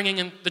my upbringing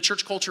and the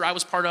church culture I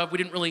was part of. We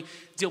didn't really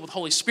deal with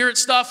Holy Spirit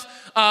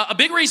stuff. A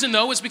big reason,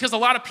 though, was because a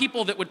lot of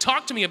people that would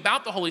talk to me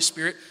about the Holy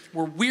Spirit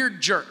were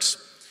weird jerks.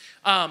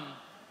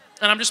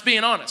 And I'm just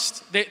being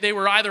honest. They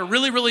were either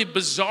really, really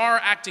bizarre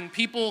acting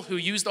people who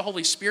use the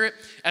Holy Spirit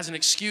as an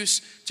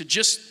excuse to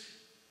just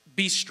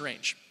be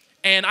strange.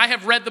 And I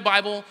have read the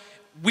Bible.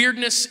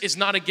 Weirdness is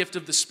not a gift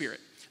of the Spirit.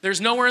 There's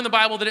nowhere in the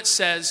Bible that it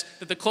says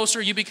that the closer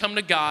you become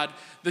to God,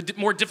 the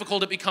more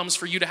difficult it becomes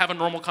for you to have a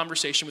normal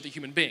conversation with a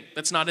human being.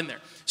 That's not in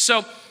there.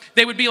 So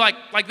they would be like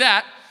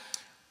that.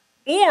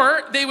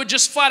 Or they would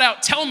just flat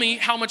out tell me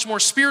how much more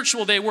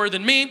spiritual they were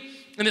than me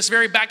in this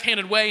very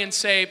backhanded way and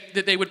say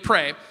that they would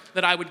pray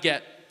that I would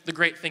get the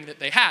great thing that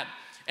they had.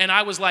 And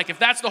I was like, if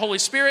that's the Holy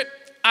Spirit,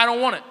 I don't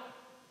want it.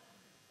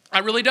 I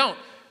really don't.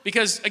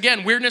 Because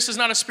again, weirdness is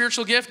not a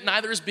spiritual gift,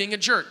 neither is being a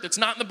jerk. That's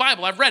not in the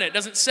Bible. I've read it. It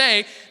doesn't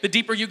say the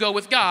deeper you go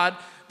with God,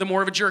 the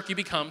more of a jerk you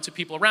become to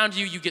people around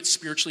you, you get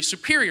spiritually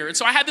superior. And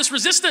so I had this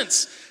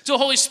resistance to the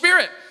Holy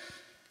Spirit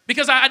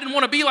because I didn't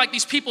want to be like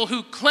these people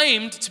who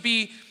claimed to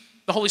be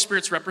the Holy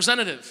Spirit's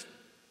representative.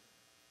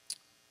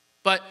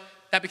 But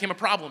that became a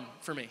problem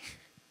for me.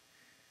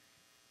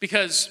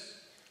 Because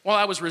while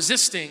I was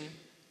resisting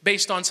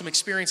based on some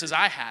experiences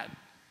I had,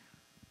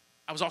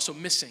 I was also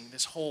missing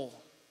this whole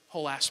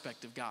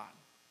aspect of God.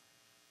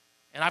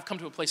 And I've come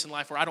to a place in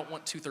life where I don't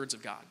want 2/3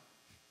 of God.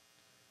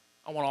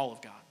 I want all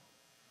of God.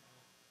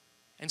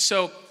 And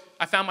so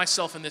I found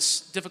myself in this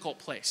difficult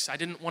place. I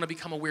didn't want to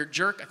become a weird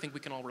jerk. I think we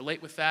can all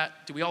relate with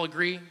that. Do we all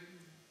agree?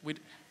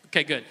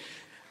 Okay, good.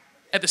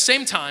 At the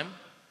same time,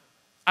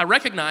 I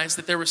recognized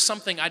that there was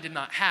something I did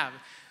not have.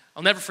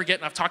 I'll never forget,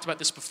 and I've talked about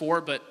this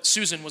before, but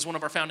Susan was one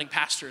of our founding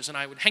pastors, and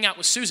I would hang out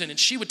with Susan, and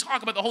she would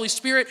talk about the Holy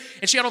Spirit,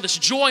 and she had all this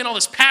joy and all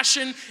this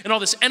passion and all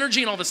this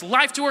energy and all this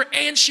life to her,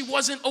 and she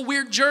wasn't a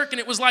weird jerk, and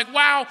it was like,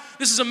 wow,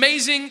 this is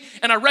amazing,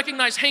 and I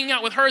recognized hanging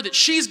out with her that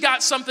she's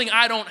got something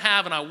I don't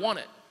have, and I want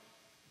it.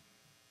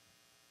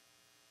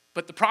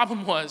 But the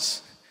problem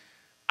was,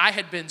 I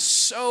had been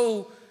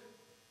so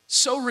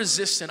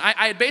resistant.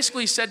 I had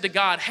basically said to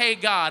God, hey,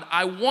 God,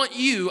 I want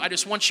you, I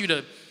just want you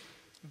to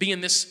be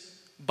in this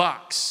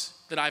box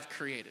that I've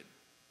created.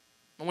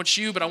 I want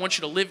you, but I want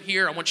you to live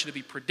here. I want you to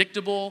be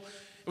predictable.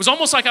 It was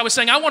almost like I was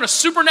saying, I want a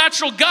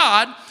supernatural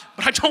God,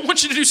 but I don't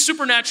want you to do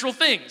supernatural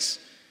things.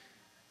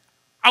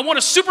 I want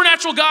a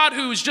supernatural God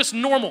who's just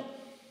normal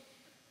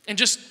and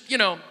just,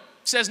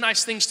 says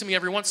nice things to me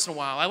every once in a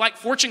while. I like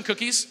fortune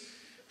cookies.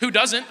 Who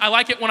doesn't? I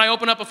like it when I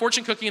open up a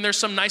fortune cookie and there's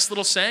some nice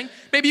little saying.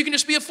 Maybe you can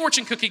just be a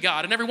fortune cookie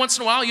God, and every once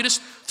in a while you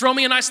just throw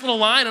me a nice little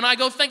line and I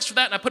go, thanks for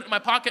that, and I put it in my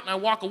pocket and I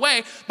walk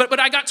away. But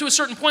I got to a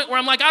certain point where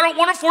I'm like, I don't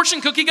want a fortune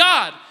cookie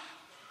God.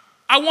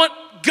 I want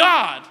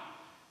God.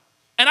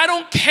 And I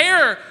don't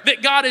care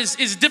that God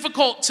is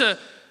difficult to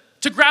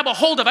grab a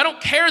hold of. I don't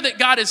care that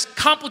God is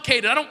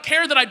complicated. I don't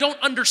care that I don't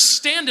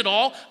understand it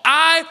all.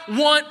 I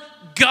want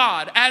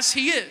God as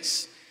He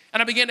is.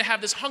 And I began to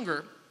have this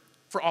hunger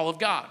for all of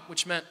God,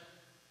 which meant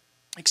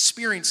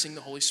experiencing the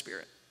Holy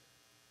Spirit.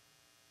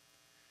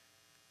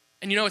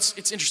 And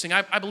it's interesting.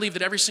 I believe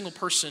that every single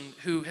person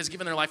who has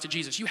given their life to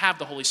Jesus, you have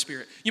the Holy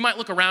Spirit. You might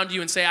look around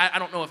you and say, I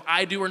don't know if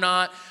I do or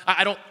not.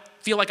 I don't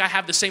feel like I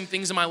have the same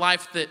things in my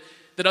life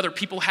that other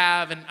people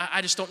have, and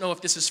I just don't know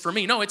if this is for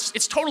me. No,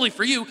 it's totally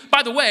for you.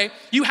 By the way,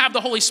 you have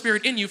the Holy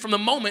Spirit in you from the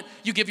moment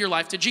you give your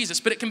life to Jesus,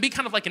 but it can be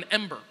kind of like an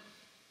ember,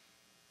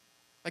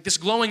 like this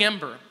glowing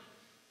ember,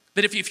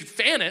 that if you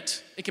fan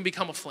it, it can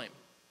become a flame.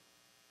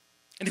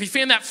 And if you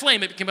fan that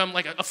flame, it can become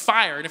like a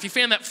fire. And if you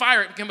fan that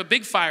fire, it can become a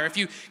big fire. If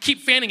you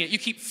keep fanning it, you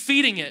keep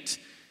feeding it,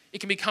 it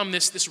can become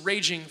this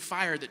raging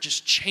fire that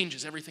just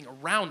changes everything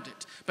around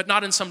it, but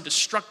not in some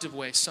destructive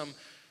way, some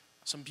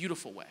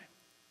beautiful way.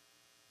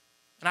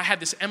 And I had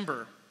this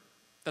ember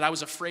that I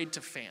was afraid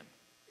to fan.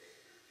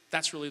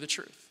 That's really the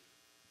truth.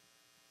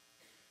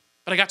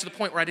 But I got to the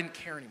point where I didn't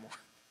care anymore.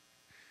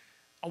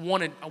 I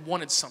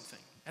wanted something.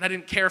 And I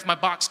didn't care if my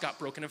box got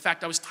broken. In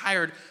fact, I was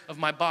tired of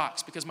my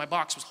box because my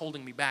box was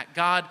holding me back.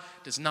 God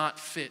does not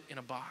fit in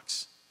a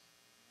box.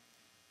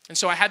 And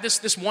so I had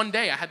this one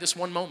day, I had this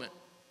one moment.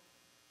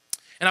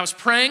 And I was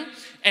praying,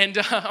 and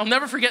I'll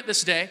never forget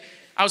this day.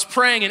 I was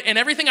praying, and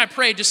everything I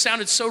prayed just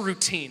sounded so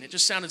routine. It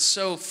just sounded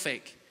so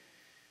fake.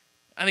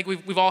 I think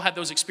we've all had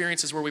those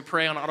experiences where we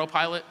pray on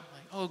autopilot.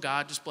 Like, oh,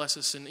 God, just bless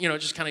us. And,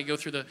 just kind of go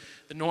through the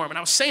norm. And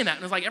I was saying that,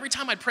 and it was like every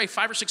time I'd pray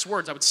 5 or 6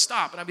 words, I would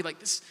stop, and I'd be like,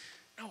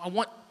 I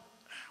want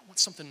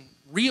something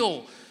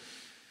real.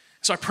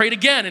 So I prayed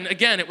again, and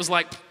again, it was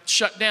like,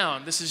 shut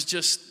down. This is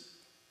just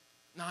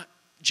not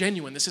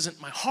genuine. This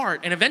isn't my heart.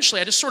 And eventually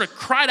I just sort of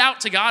cried out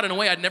to God in a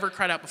way I'd never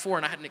cried out before.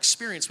 And I had an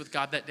experience with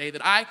God that day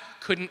that I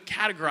couldn't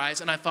categorize.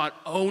 And I thought,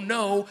 oh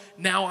no,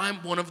 now I'm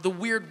one of the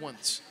weird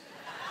ones.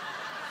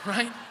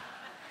 Right?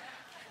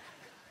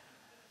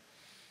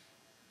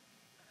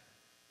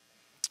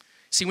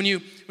 See, when you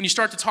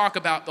start to talk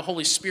about the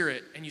Holy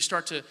Spirit and you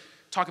start to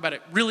talk about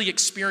it really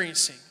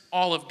experiencing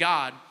all of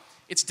God,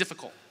 it's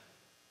difficult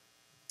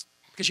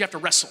because you have to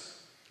wrestle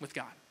with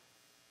God.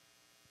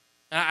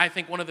 And I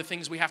think one of the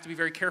things we have to be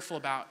very careful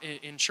about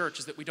in church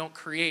is that we don't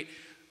create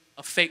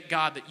a fake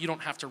God that you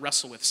don't have to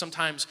wrestle with.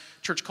 Sometimes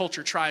church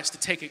culture tries to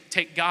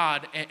take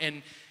God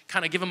and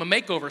kind of give him a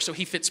makeover so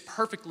he fits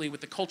perfectly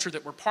with the culture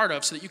that we're part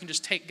of so that you can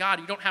just take God.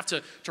 You don't have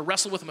to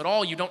wrestle with him at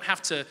all. You don't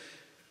have to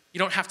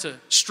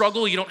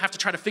struggle. You don't have to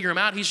try to figure him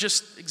out. He's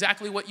just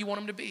exactly what you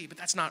want him to be, but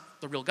that's not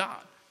the real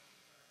God.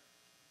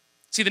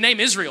 See, the name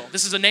Israel,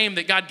 this is a name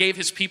that God gave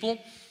his people.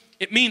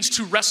 It means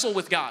to wrestle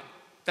with God.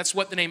 That's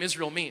what the name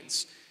Israel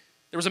means.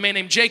 There was a man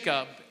named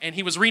Jacob, and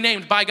he was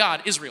renamed by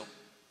God Israel.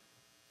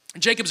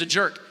 And Jacob's a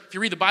jerk. If you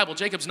read the Bible,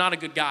 Jacob's not a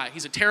good guy.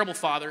 He's a terrible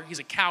father. He's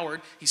a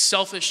coward. He's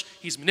selfish.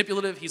 He's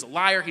manipulative. He's a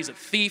liar. He's a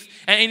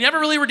thief. And he never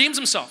really redeems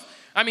himself.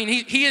 I mean,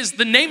 he is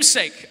the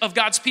namesake of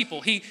God's people.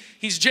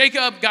 He's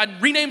Jacob. God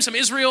renames him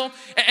Israel.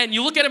 And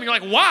you look at him and you're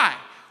like, why?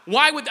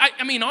 Why would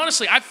I mean,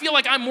 honestly, I feel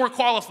like I'm more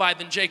qualified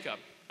than Jacob.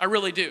 I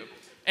really do.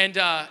 And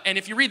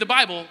if you read the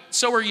Bible,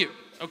 so are you,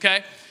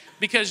 okay?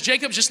 Because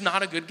Jacob's just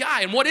not a good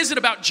guy. And what is it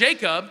about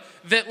Jacob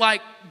that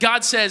like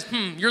God says,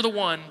 you're the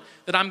one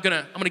that I'm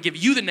gonna give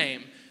you the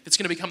name that's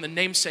gonna become the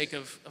namesake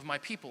of my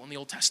people in the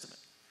Old Testament.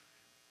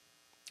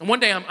 And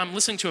one day I'm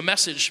listening to a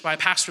message by a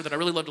pastor that I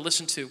really love to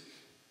listen to.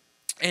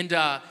 And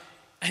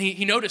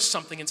he noticed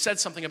something and said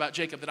something about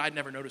Jacob that I'd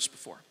never noticed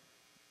before.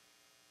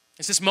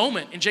 It's this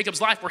moment in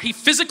Jacob's life where he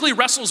physically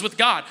wrestles with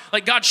God.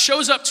 Like God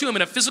shows up to him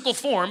in a physical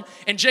form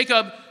and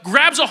Jacob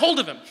grabs a hold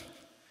of him.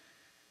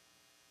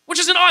 Which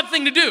is an odd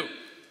thing to do,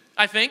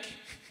 I think.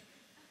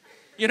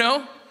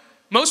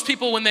 Most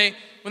people when they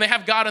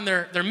have God in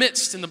their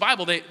midst in the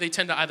Bible, they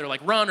tend to either like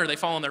run or they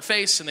fall on their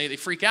face and they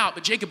freak out.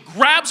 But Jacob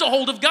grabs a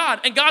hold of God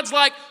and God's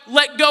like,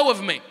 let go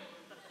of me.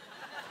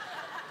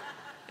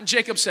 And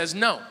Jacob says,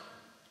 no.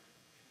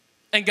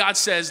 And God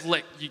says,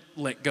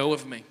 let go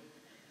of me.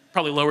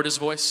 Probably lowered his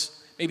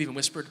voice, maybe even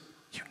whispered,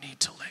 you need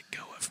to let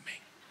go of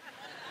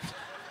me.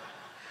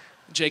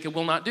 Jacob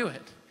will not do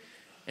it.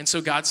 And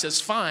so God says,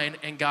 fine,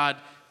 and God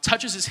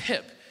touches his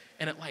hip,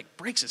 and it like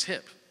breaks his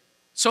hip.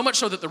 So much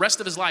so that the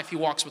rest of his life he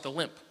walks with a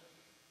limp.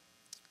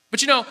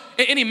 But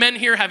any men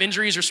here have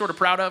injuries you're sort of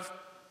proud of?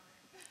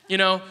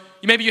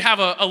 Maybe you have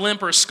a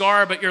limp or a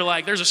scar, but you're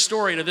like, there's a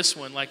story to this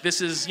one. Like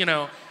this is,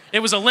 it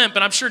was a limp,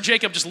 and I'm sure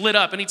Jacob just lit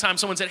up anytime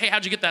someone said, hey,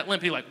 how'd you get that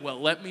limp? He's like,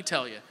 well, let me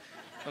tell you,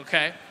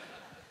 okay?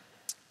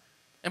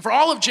 And for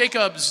all of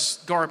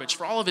Jacob's garbage,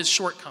 for all of his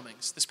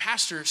shortcomings, this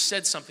pastor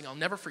said something, I'll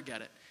never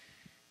forget it.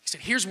 He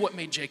said, here's what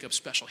made Jacob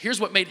special. Here's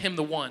what made him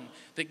the one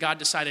that God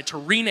decided to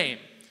rename,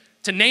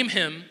 to name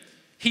him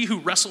he who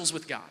wrestles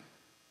with God.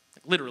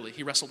 Literally,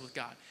 he wrestled with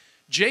God.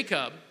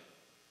 Jacob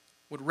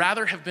would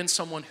rather have been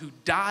someone who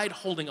died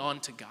holding on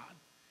to God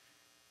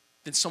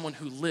than someone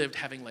who lived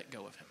having let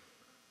go of him.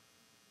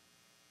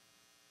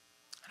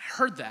 And I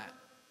heard that,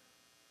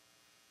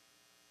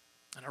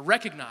 and I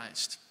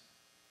recognized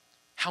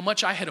how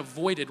much I had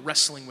avoided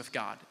wrestling with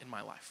God in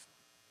my life.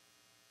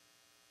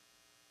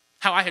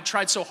 How I had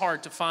tried so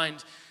hard to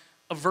find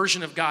a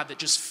version of God that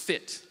just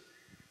fit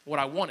what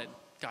I wanted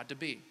God to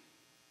be.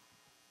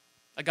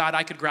 A God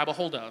I could grab a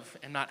hold of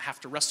and not have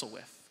to wrestle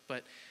with.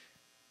 But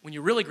when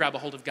you really grab a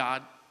hold of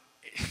God,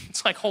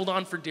 it's like hold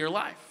on for dear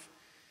life.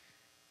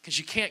 Because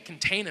you can't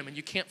contain him and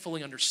you can't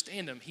fully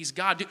understand him. He's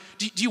God.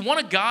 Do you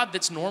want a God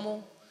that's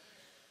normal?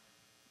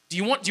 Do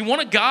you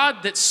want a God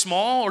that's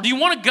small, or do you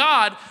want a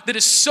God that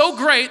is so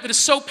great, that is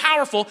so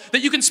powerful,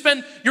 that you can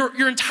spend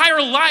your entire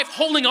life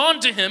holding on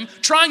to him,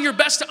 trying your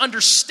best to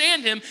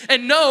understand him,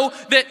 and know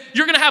that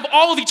you're going to have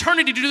all of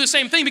eternity to do the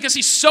same thing because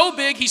he's so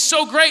big, he's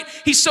so great,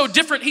 he's so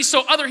different, he's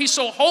so other, he's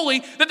so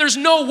holy, that there's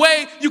no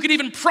way you could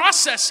even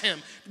process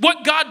him.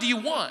 What God do you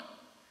want?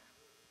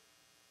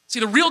 See,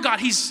 the real God,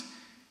 he's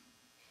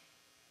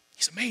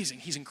amazing,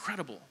 he's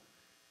incredible.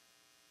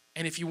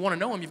 And if you want to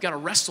know him, you've got to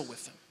wrestle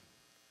with him.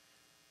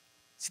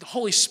 See, the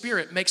Holy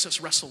Spirit makes us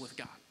wrestle with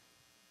God.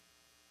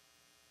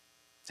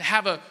 To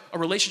have a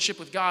relationship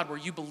with God where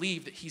you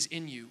believe that he's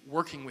in you,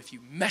 working with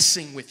you,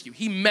 messing with you.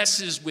 He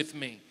messes with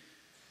me.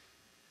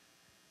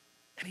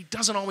 And he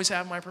doesn't always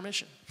have my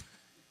permission.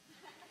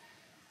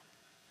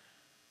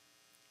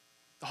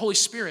 The Holy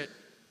Spirit,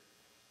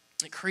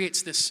 it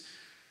creates this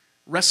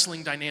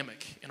wrestling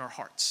dynamic in our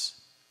hearts.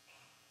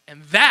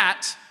 And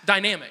that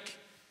dynamic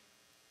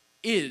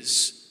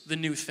is the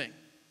new thing.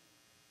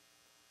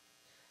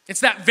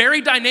 It's that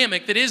very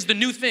dynamic that is the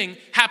new thing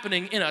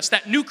happening in us,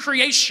 that new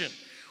creation.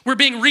 We're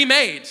being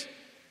remade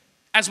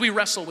as we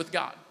wrestle with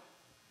God.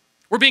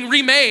 We're being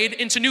remade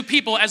into new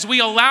people as we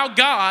allow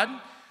God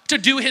to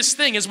do his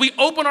thing, as we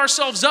open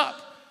ourselves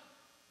up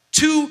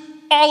to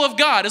all of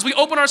God, as we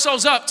open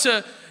ourselves up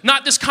to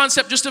not this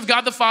concept just of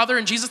God the Father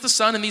and Jesus the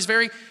Son and these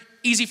very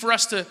easy for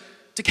us to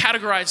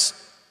categorize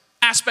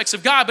aspects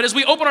of God, but as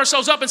we open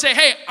ourselves up and say,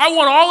 hey, I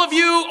want all of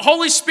you,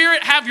 Holy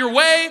Spirit, have your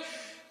way.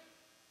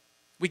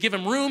 We give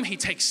him room, he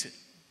takes it.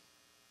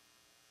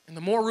 And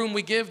the more room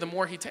we give, the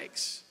more he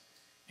takes.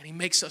 And he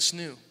makes us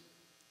new.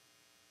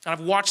 And I've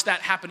watched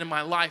that happen in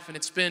my life, and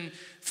it's been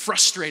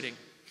frustrating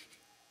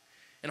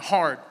and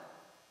hard.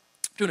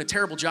 I'm doing a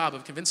terrible job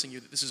of convincing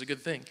you that this is a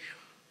good thing.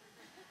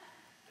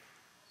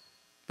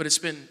 But it's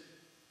been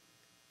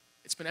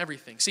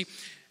everything. See,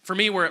 for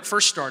me, where it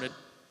first started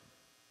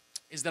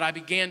is that I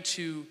began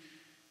to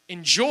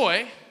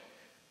enjoy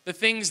the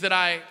things that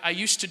I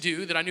used to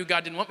do that I knew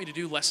God didn't want me to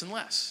do less and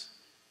less.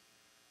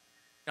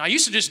 Now, I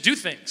used to just do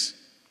things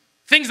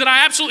that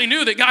I absolutely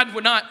knew that God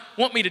would not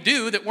want me to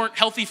do, that weren't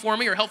healthy for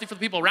me or healthy for the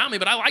people around me,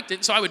 but I liked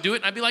it, so I would do it,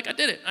 and I'd be like, I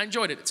did it, I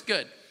enjoyed it, it's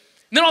good. And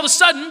then all of a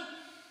sudden,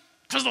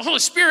 because of the Holy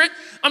Spirit,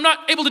 I'm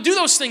not able to do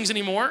those things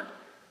anymore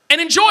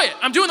and enjoy it.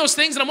 I'm doing those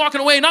things, and I'm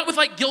walking away, not with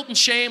like guilt and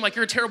shame, like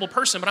you're a terrible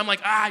person, but I'm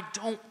like,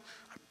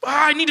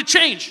 I need to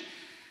change.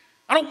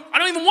 I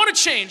don't even want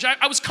to change.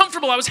 I was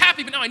comfortable, I was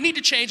happy, but now I need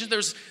to change. And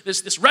there's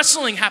this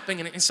wrestling happening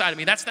inside of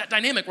me. That's that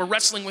dynamic. We're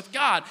wrestling with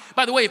God.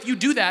 By the way, if you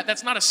do that,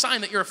 that's not a sign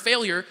that you're a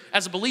failure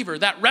as a believer.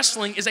 That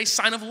wrestling is a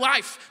sign of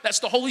life. That's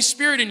the Holy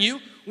Spirit in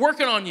you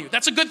working on you.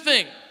 That's a good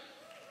thing.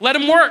 Let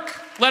him work.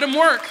 Let him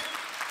work.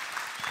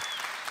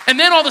 And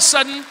then all of a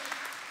sudden,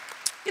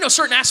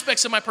 certain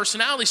aspects of my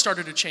personality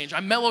started to change. I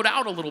mellowed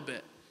out a little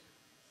bit.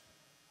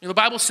 The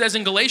Bible says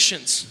in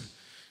Galatians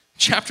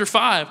chapter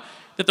 5,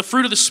 that the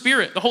fruit of the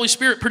Spirit, the Holy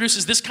Spirit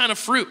produces this kind of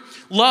fruit: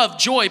 love,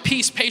 joy,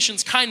 peace,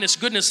 patience, kindness,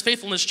 goodness,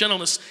 faithfulness,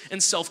 gentleness,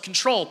 and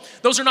self-control.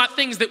 Those are not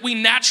things that we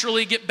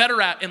naturally get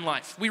better at in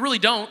life. We really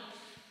don't.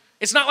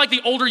 It's not like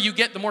the older you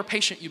get, the more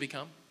patient you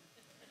become.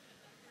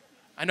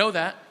 I know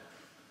that.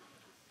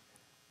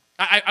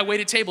 I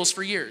waited tables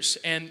for years,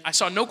 and I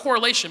saw no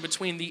correlation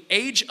between the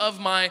age of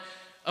my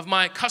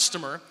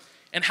customer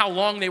and how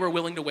long they were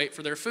willing to wait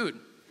for their food,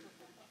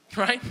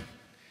 right?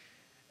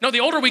 No, the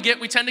older we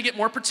get, we tend to get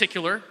more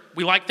particular.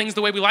 We like things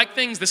the way we like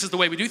things. This is the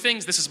way we do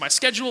things. This is my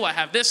schedule. I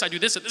have this. I do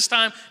this at this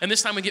time. And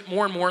this time we get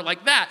more and more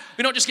like that.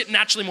 We don't just get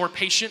naturally more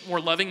patient, more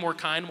loving, more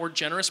kind, more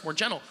generous, more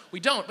gentle. We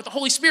don't. But the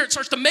Holy Spirit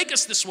starts to make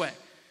us this way.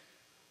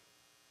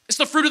 It's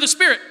the fruit of the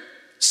Spirit.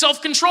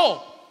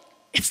 Self-control.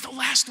 It's the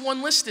last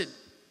one listed.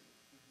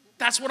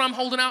 That's what I'm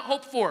holding out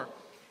hope for.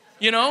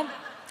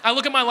 I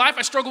look at my life,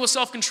 I struggle with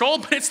self-control,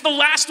 but it's the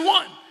last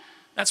one.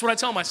 That's what I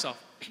tell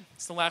myself.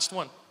 It's the last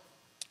one.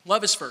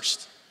 Love is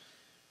first.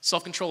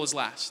 Self-control is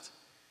last.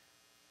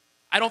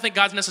 I don't think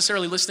God's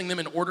necessarily listing them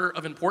in order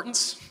of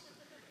importance,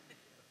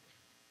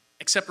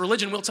 except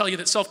religion will tell you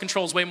that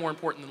self-control is way more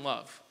important than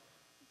love.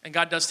 And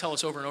God does tell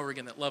us over and over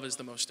again that love is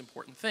the most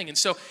important thing. And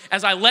so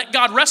as I let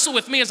God wrestle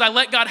with me, as I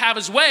let God have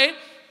his way,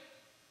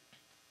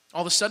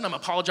 all of a sudden I'm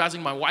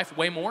apologizing to my wife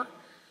way more.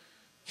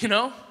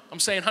 I'm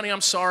saying, honey,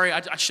 I'm sorry.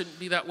 I shouldn't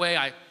be that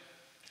way.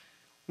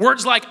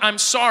 Words like, I'm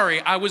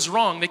sorry, I was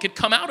wrong, they could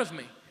come out of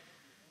me.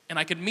 And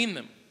I could mean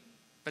them.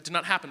 That did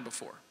not happen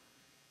before.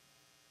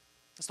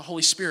 It's the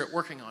Holy Spirit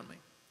working on me.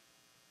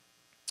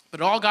 But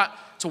it all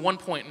got to one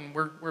point, and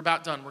we're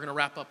about done. We're going to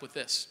wrap up with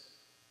this.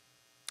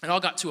 It all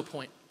got to a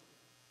point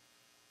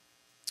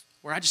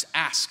where I just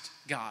asked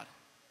God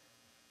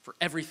for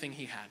everything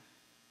he had.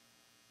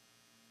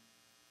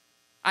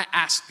 I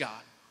asked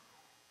God.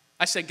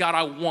 I said, God,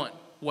 I want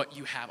what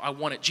you have. I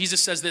want it.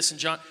 Jesus says this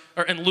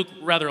in Luke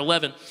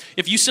 11.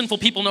 If you sinful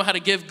people know how to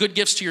give good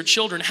gifts to your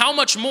children, how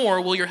much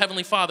more will your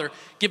heavenly Father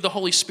give the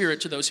Holy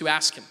Spirit to those who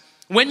ask him?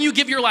 When you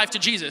give your life to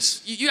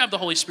Jesus, you have the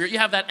Holy Spirit. You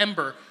have that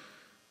ember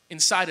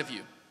inside of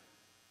you.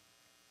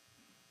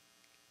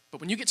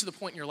 But when you get to the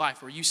point in your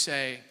life where you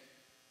say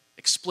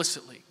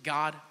explicitly,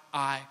 God,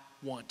 I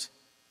want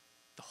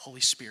the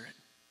Holy Spirit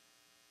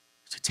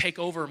to take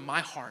over my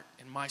heart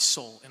and my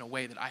soul in a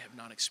way that I have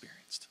not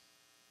experienced.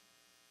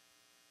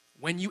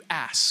 When you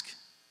ask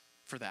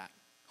for that,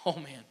 oh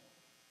man,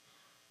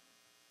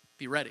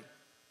 be ready.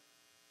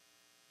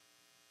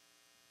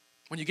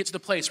 When you get to the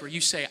place where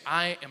you say,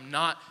 I am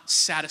not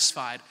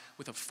satisfied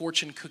with a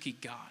fortune cookie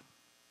God.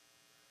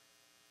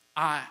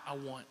 I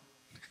want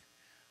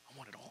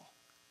it all.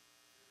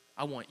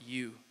 I want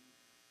you.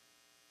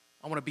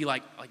 I want to be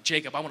like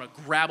Jacob. I want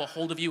to grab a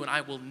hold of you and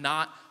I will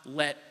not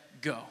let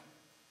go.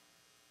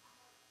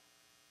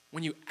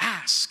 When you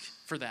ask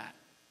for that,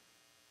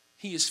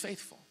 he is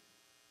faithful.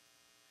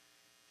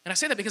 And I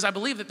say that because I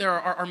believe that there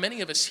are many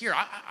of us here.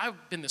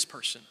 I've been this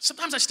person.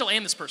 Sometimes I still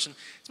am this person.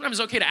 Sometimes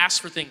it's okay to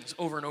ask for things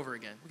over and over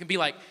again. We can be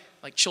like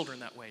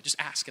children that way. Just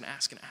ask and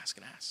ask and ask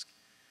and ask.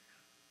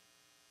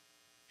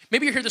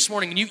 Maybe you're here this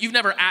morning and you've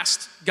never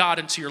asked God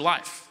into your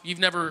life. You've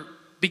never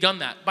begun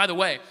that. By the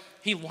way,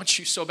 he wants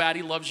you so bad.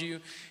 He loves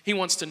you. He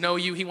wants to know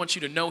you. He wants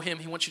you to know him.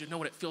 He wants you to know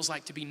what it feels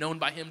like to be known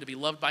by him, to be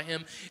loved by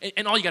him.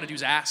 And all you got to do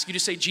is ask. You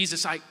just say,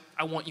 Jesus, I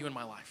want you in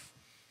my life.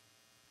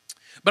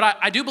 But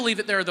I do believe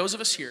that there are those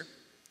of us here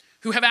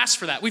who have asked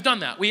for that. We've done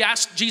that. We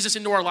asked Jesus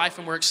into our life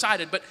and we're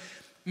excited, but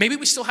maybe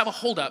we still have a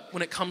holdup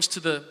when it comes to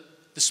the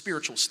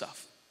spiritual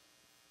stuff.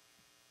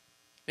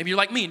 Maybe you're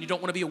like me and you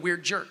don't want to be a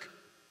weird jerk.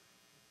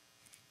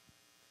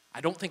 I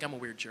don't think I'm a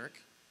weird jerk.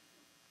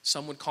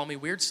 Some would call me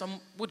weird,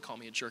 some would call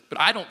me a jerk, but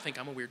I don't think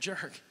I'm a weird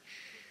jerk.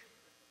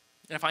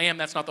 And if I am,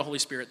 that's not the Holy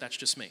Spirit, that's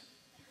just me.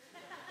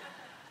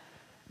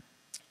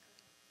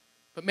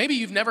 But maybe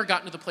you've never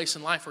gotten to the place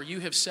in life where you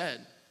have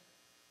said,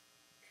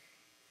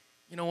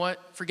 you know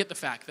what, forget the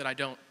fact that I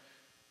don't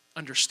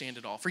understand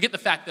it all. Forget the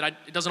fact that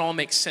it doesn't all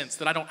make sense,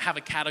 that I don't have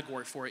a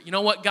category for it. You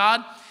know what,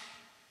 God?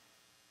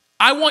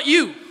 I want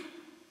you.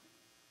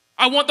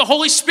 I want the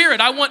Holy Spirit.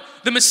 I want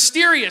the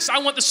mysterious. I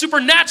want the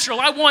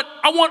supernatural. I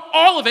want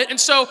all of it. And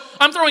so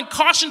I'm throwing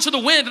caution to the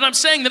wind and I'm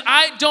saying that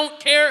I don't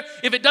care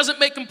if it doesn't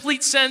make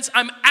complete sense.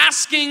 I'm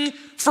asking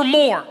for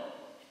more.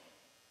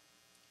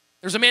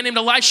 There's a man named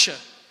Elisha.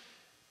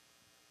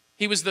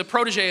 He was the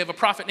protege of a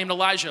prophet named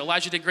Elijah.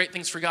 Elijah did great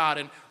things for God.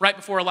 And right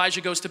before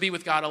Elijah goes to be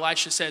with God,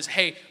 Elisha says,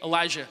 hey,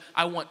 Elijah,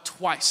 I want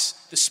twice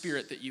the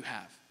spirit that you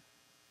have.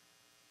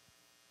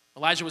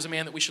 Elijah was a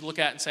man that we should look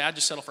at and say, I'd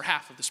just settle for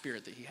half of the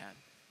spirit that he had.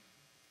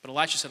 But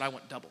Elisha said, I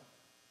want double.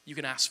 You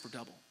can ask for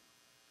double.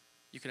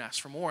 You can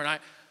ask for more. And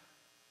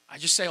I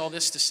just say all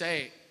this to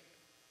say,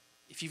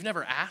 if you've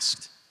never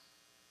asked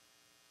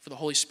for the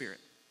Holy Spirit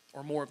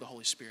or more of the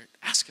Holy Spirit,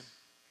 ask him.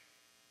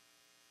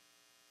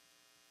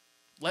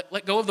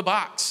 Let go of the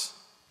box.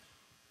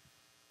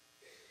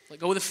 Let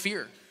go of the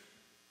fear.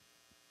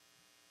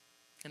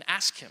 And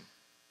ask him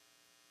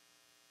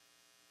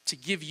to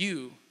give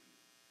you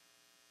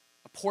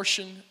a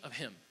portion of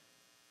him,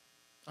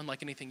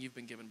 unlike anything you've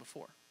been given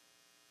before.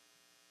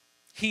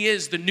 He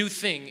is the new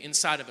thing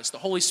inside of us. The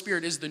Holy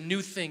Spirit is the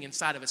new thing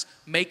inside of us,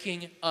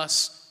 making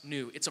us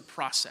new. It's a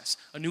process.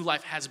 A new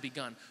life has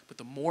begun. But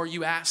the more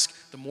you ask,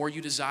 the more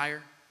you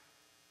desire,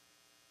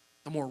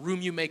 the more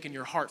room you make in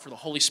your heart for the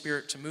Holy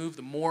Spirit to move,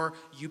 the more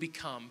you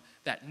become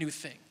that new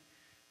thing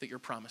that you're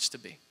promised to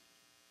be.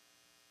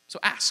 So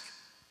ask.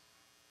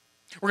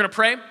 We're going to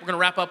pray. We're going to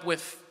wrap up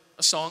with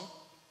a song.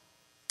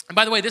 And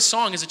by the way, this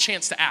song is a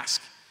chance to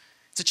ask.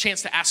 It's a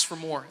chance to ask for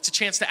more. It's a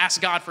chance to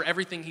ask God for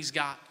everything he's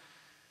got.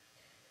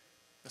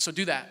 So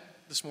do that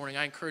this morning.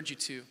 I encourage you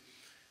to.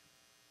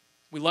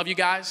 We love you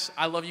guys.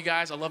 I love you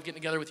guys. I love getting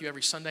together with you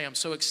every Sunday. I'm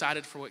so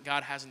excited for what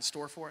God has in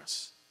store for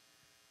us.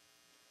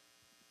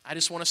 I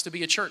just want us to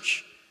be a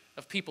church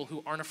of people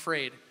who aren't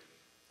afraid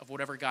of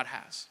whatever God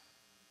has,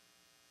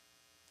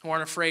 who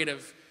aren't afraid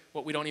of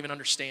what we don't even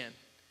understand.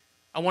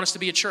 I want us to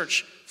be a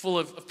church full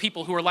of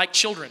people who are like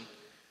children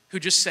who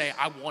just say,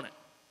 I want it.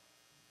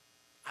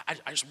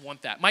 I just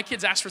want that. My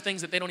kids ask for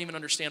things that they don't even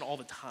understand all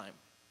the time.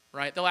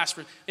 Right? They'll ask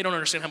for, they don't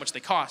understand how much they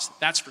cost,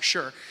 that's for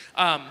sure.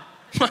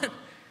 But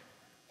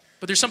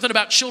there's something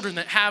about children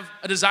that have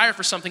a desire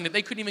for something that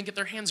they couldn't even get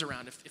their hands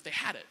around if they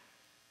had it.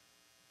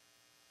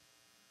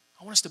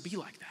 I want us to be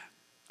like that.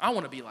 I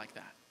want to be like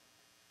that.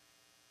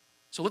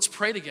 So let's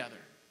pray together.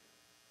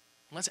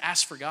 And let's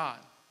ask for God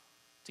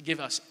to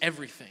give us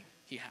everything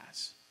he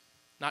has.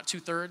 Not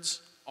 2/3,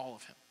 all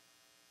of him.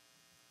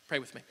 Pray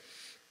with me.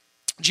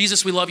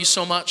 Jesus, we love you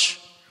so much.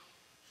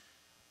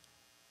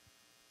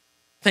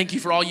 Thank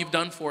you for all you've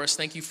done for us.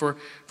 Thank you for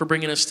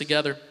bringing us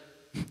together.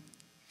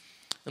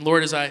 And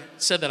Lord, as I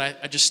said that,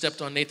 I just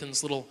stepped on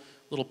Nathan's little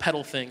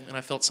pedal thing, and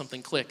I felt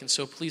something click. And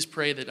so please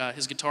pray that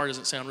his guitar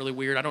doesn't sound really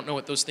weird. I don't know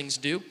what those things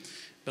do,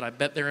 but I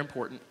bet they're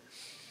important.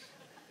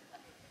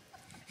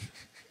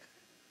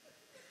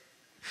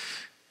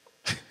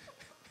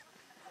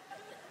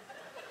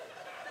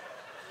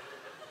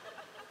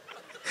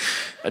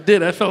 I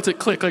did. I felt it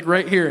click like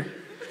right here.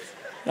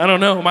 I don't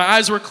know. My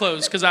eyes were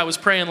closed because I was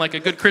praying like a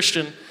good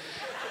Christian.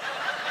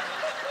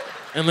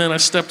 And then I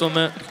stepped on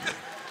that.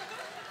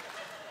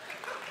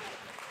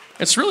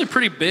 It's really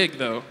pretty big,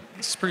 though.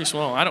 It's pretty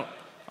small.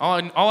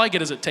 All I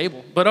get is a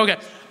table, but okay.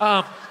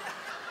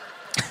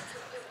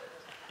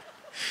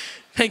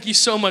 Thank you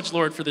so much,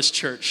 Lord, for this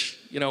church.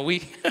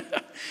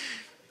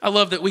 I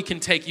love that we can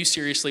take you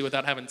seriously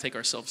without having to take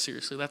ourselves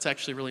seriously. That's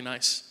actually really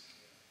nice.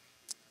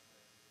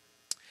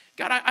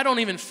 God, I don't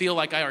even feel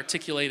like I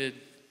articulated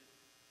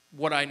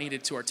what I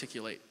needed to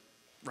articulate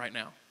right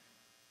now.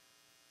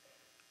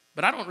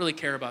 But I don't really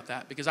care about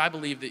that because I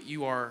believe that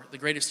you are the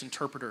greatest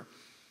interpreter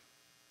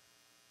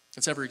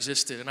that's ever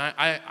existed. And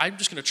I'm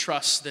just going to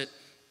trust that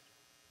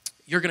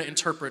you're going to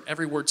interpret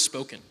every word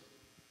spoken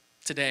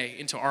today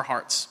into our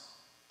hearts.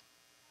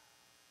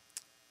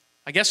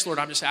 I guess, Lord,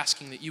 I'm just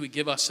asking that you would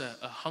give us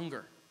a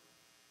hunger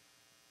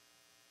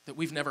that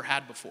we've never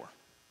had before.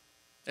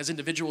 As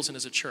individuals and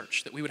as a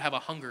church, that we would have a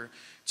hunger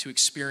to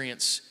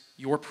experience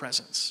your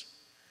presence.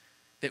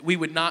 That we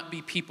would not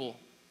be people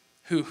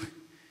who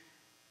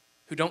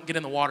don't get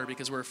in the water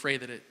because we're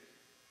afraid that it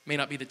may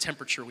not be the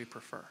temperature we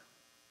prefer.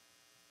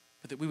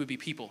 But that we would be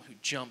people who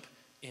jump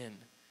in.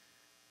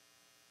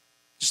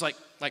 Just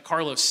like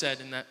Carlos said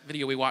in that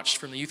video we watched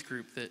from the youth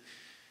group, that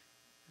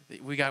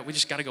we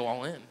just got to go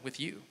all in with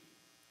you.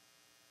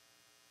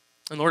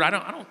 And Lord, I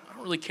don't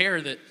really care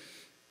that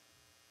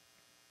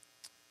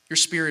your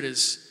spirit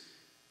is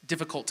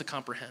difficult to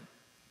comprehend.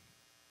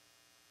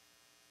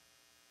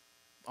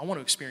 I want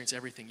to experience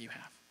everything you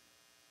have.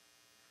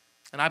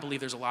 And I believe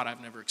there's a lot I've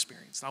never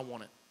experienced. I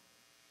want it.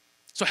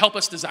 So help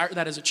us desire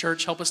that as a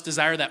church. Help us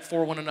desire that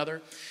for one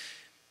another.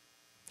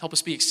 Help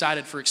us be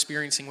excited for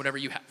experiencing whatever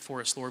you have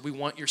for us, Lord. We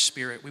want your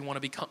spirit. We want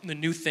to become the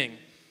new thing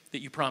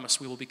that you promised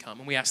we will become.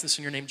 And we ask this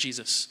in your name,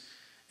 Jesus.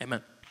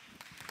 Amen.